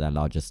 their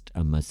largest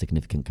and most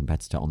significant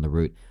competitor on the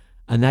route.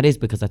 And that is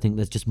because I think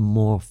there's just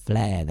more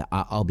flair, that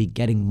I'll be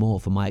getting more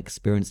for my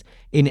experience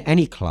in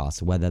any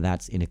class, whether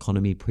that's in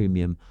economy,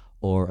 premium,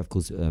 or of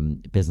course,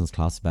 business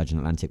class. Virgin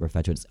Atlantic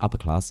refer to it as upper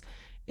class.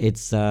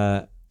 It's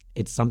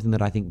something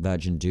that I think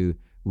Virgin do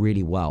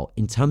really well.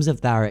 In terms of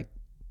their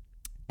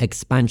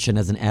expansion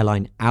as an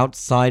airline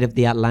outside of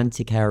the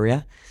Atlantic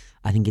area,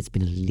 I think it's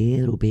been a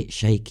little bit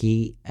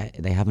shaky.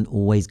 They haven't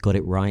always got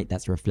it right.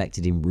 That's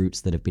reflected in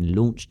routes that have been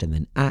launched and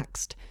then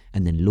axed,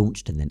 and then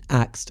launched and then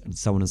axed, and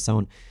so on and so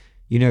on.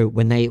 You know,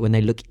 when they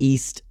look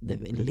east, they're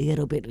a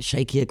little bit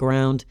shakier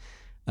ground.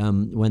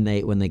 When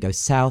they go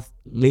south,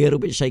 little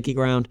bit shaky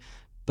ground.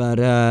 But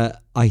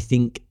I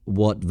think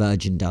what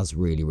Virgin does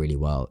really, really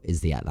well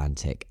is the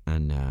Atlantic,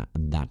 and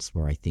that's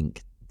where I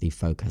think the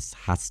focus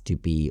has to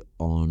be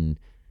on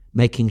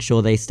making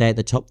sure they stay at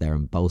the top there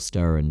and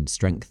bolster and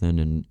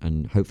strengthen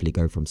and hopefully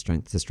go from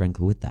strength to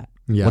strength with that.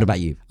 Yeah. What about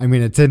you? I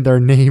mean, it's in their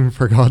name,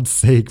 for God's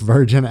sake,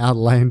 Virgin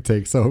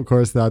Atlantic. So, of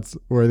course, that's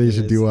where they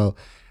should do well.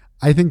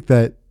 I think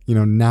that, you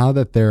know, now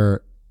that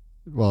they're,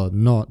 well,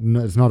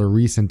 it's not a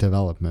recent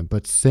development,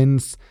 but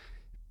since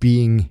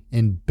being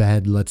in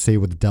bed, let's say,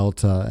 with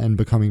Delta and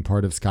becoming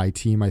part of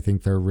SkyTeam, I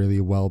think they're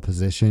really well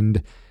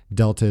positioned.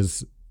 Delta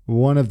is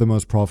one of the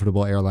most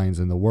profitable airlines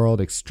in the world,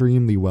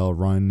 extremely well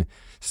run.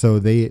 So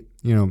they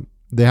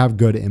have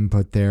good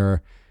input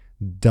there.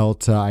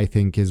 Delta, I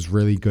think, is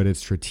really good at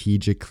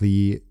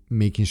strategically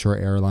making sure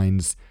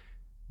airlines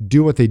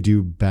do what they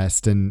do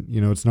best. And, you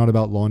know, it's not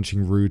about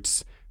launching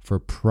routes for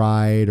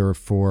pride or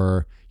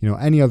for, you know,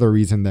 any other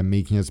reason than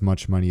making as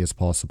much money as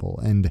possible.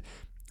 And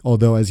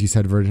although, as you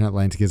said, Virgin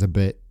Atlantic is a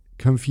bit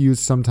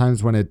confused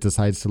sometimes when it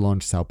decides to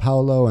launch Sao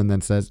Paulo and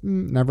then says,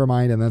 never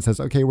mind, and then says,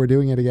 okay, we're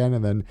doing it again,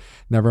 and then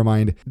never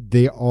mind.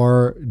 They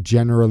are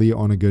generally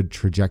on a good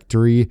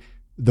trajectory.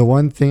 The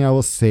one thing I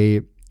will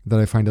say that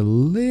I find a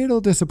little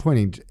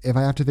disappointing, if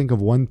I have to think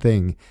of one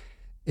thing,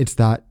 it's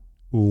that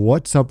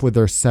what's up with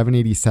their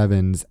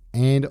 787s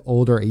and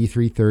older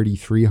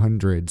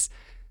A330-300s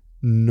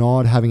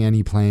not having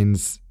any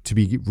plans to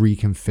be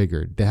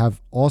reconfigured. They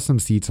have awesome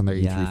seats on their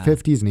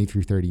A350s and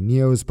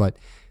A330neos, but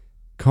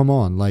come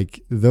on,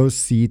 like those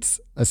seats,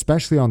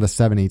 especially on the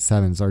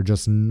 787s, are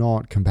just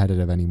not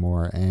competitive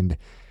anymore. And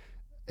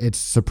it's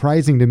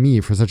surprising to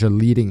me for such a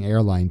leading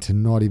airline to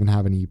not even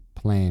have any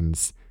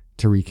plans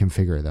to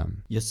reconfigure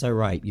them. You're so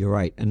right. You're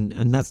right.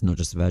 And that's not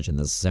just Virgin.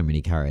 There's so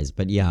many carriers.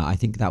 But yeah, I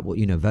think that,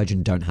 you know,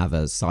 Virgin don't have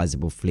a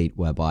sizable fleet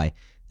whereby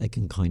they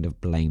can kind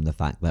of blame the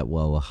fact that,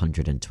 well,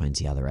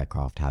 120 other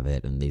aircraft have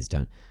it and these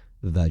don't.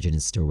 Virgin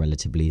is still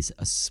relatively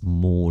a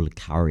small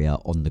carrier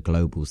on the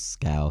global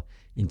scale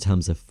in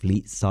terms of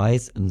fleet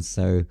size. And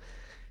so,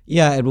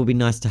 yeah, it will be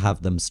nice to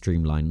have them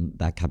streamline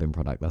that cabin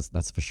product.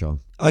 That's for sure.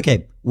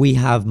 Okay, we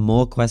have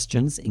more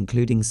questions,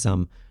 including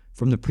some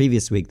from the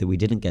previous week that we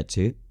didn't get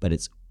to, but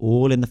it's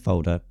all in the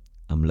folder.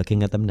 I'm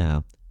looking at them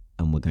now,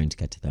 and we're going to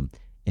get to them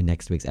in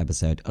next week's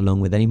episode,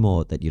 along with any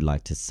more that you'd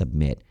like to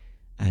submit,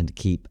 and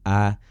keep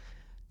our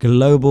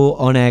global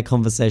on-air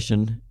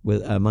conversation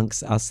with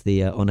amongst us,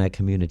 the on-air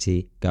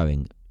community,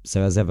 going.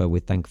 So as ever, we're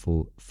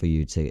thankful for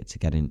you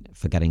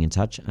getting in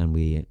touch, and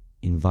we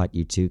invite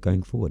you to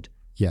going forward.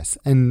 Yes.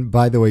 And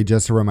by the way,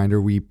 just a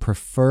reminder, we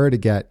prefer to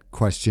get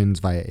questions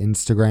via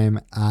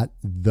Instagram at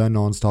the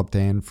Nonstop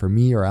Dan for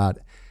me, or at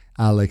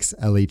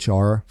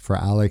AlexLHR for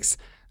Alex.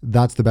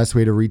 That's the best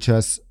way to reach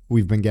us.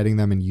 We've been getting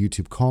them in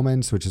YouTube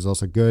comments, which is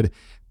also good.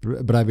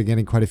 But I've been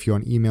getting quite a few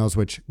on emails,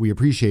 which we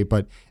appreciate.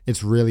 But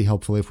it's really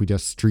helpful if we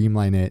just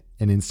streamline it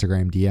in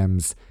Instagram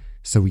DMs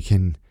so we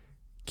can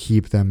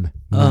keep them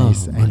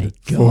nice. Oh my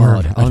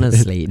God,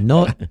 honestly,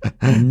 not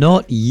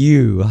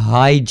you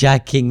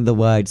hijacking the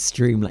word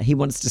streamline. He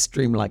wants to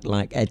streamline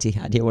like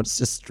Etihad. He wants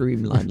to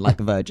streamline like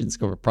Virgin's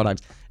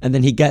product. And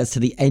then he gets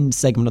to the end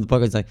segment of the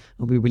podcast like,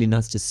 it'll be really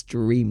nice to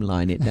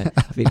streamline it. No,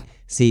 I mean,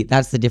 see,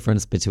 that's the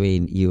difference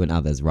between you and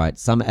others, right?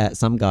 Some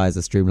guys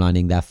are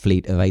streamlining their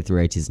fleet of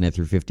A380s and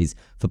A350s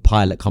for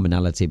pilot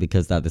commonality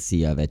because they're the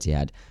CEO of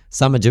Etihad.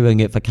 Some are doing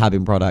it for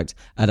cabin product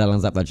at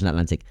Airlines at Virgin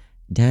Atlantic.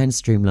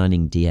 Dan's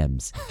streamlining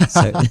DMs.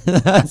 So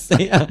that's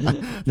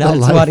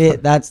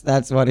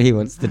what he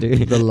wants to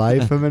do. The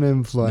life of an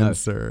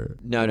influencer.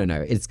 No.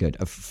 It's good.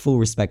 A full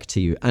respect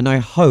to you. And I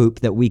hope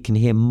that we can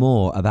hear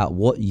more about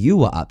what you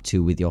were up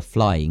to with your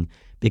flying,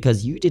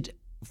 because you did,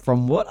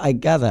 from what I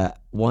gather,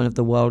 one of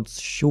the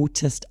world's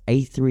shortest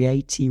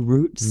A380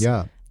 routes.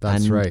 Yeah,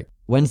 that's right.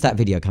 When's that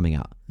video coming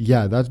out?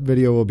 Yeah, that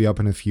video will be up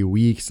in a few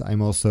weeks.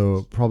 I'm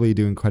also probably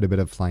doing quite a bit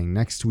of flying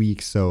next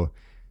week, so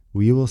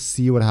we will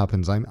see what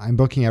happens. I'm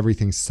booking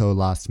everything so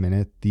last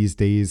minute these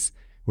days,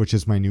 which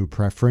is my new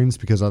preference,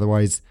 because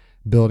otherwise,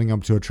 building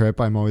up to a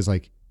trip, I'm always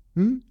like,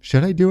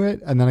 should I do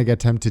it? And then I get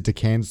tempted to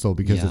cancel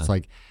because it's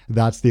like,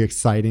 that's the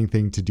exciting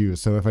thing to do.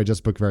 So if I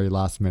just book very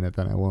last minute,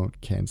 then I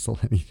won't cancel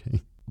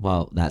anything.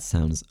 Well, that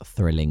sounds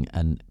thrilling,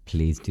 and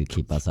please do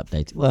keep us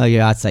updated. Well,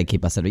 yeah, I'd say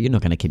keep us updated. You're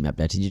not going to keep me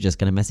updated. You're just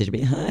going to message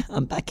me, hi,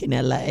 I'm back in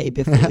LA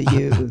before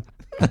you.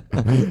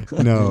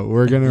 No,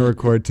 we're going to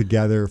record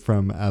together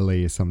from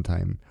LA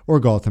sometime, or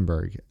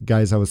Gothenburg.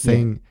 Guys, I was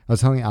telling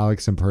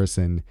Alex in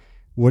person,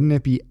 wouldn't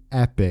it be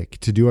epic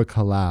to do a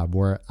collab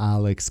where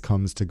Alex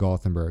comes to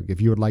Gothenburg?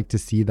 If you would like to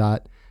see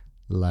that,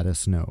 let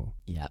us know.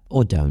 Yeah,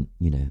 or don't,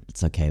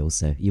 it's okay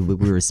also. We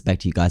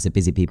respect you guys are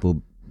busy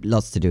people,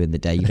 lots to do in the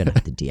day. You don't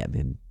have to DM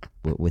him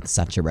with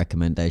such a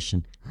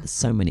recommendation. There's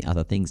so many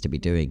other things to be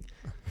doing.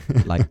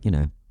 Like, I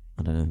don't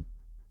know,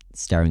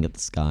 staring at the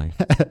sky.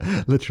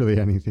 Literally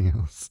anything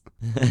else.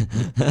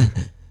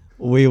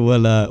 We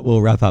will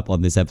we'll wrap up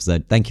on this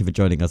episode. Thank you for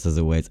joining us as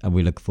always, and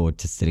we look forward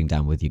to sitting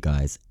down with you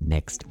guys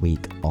next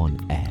week on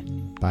air.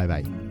 Bye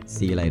bye.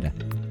 See you later.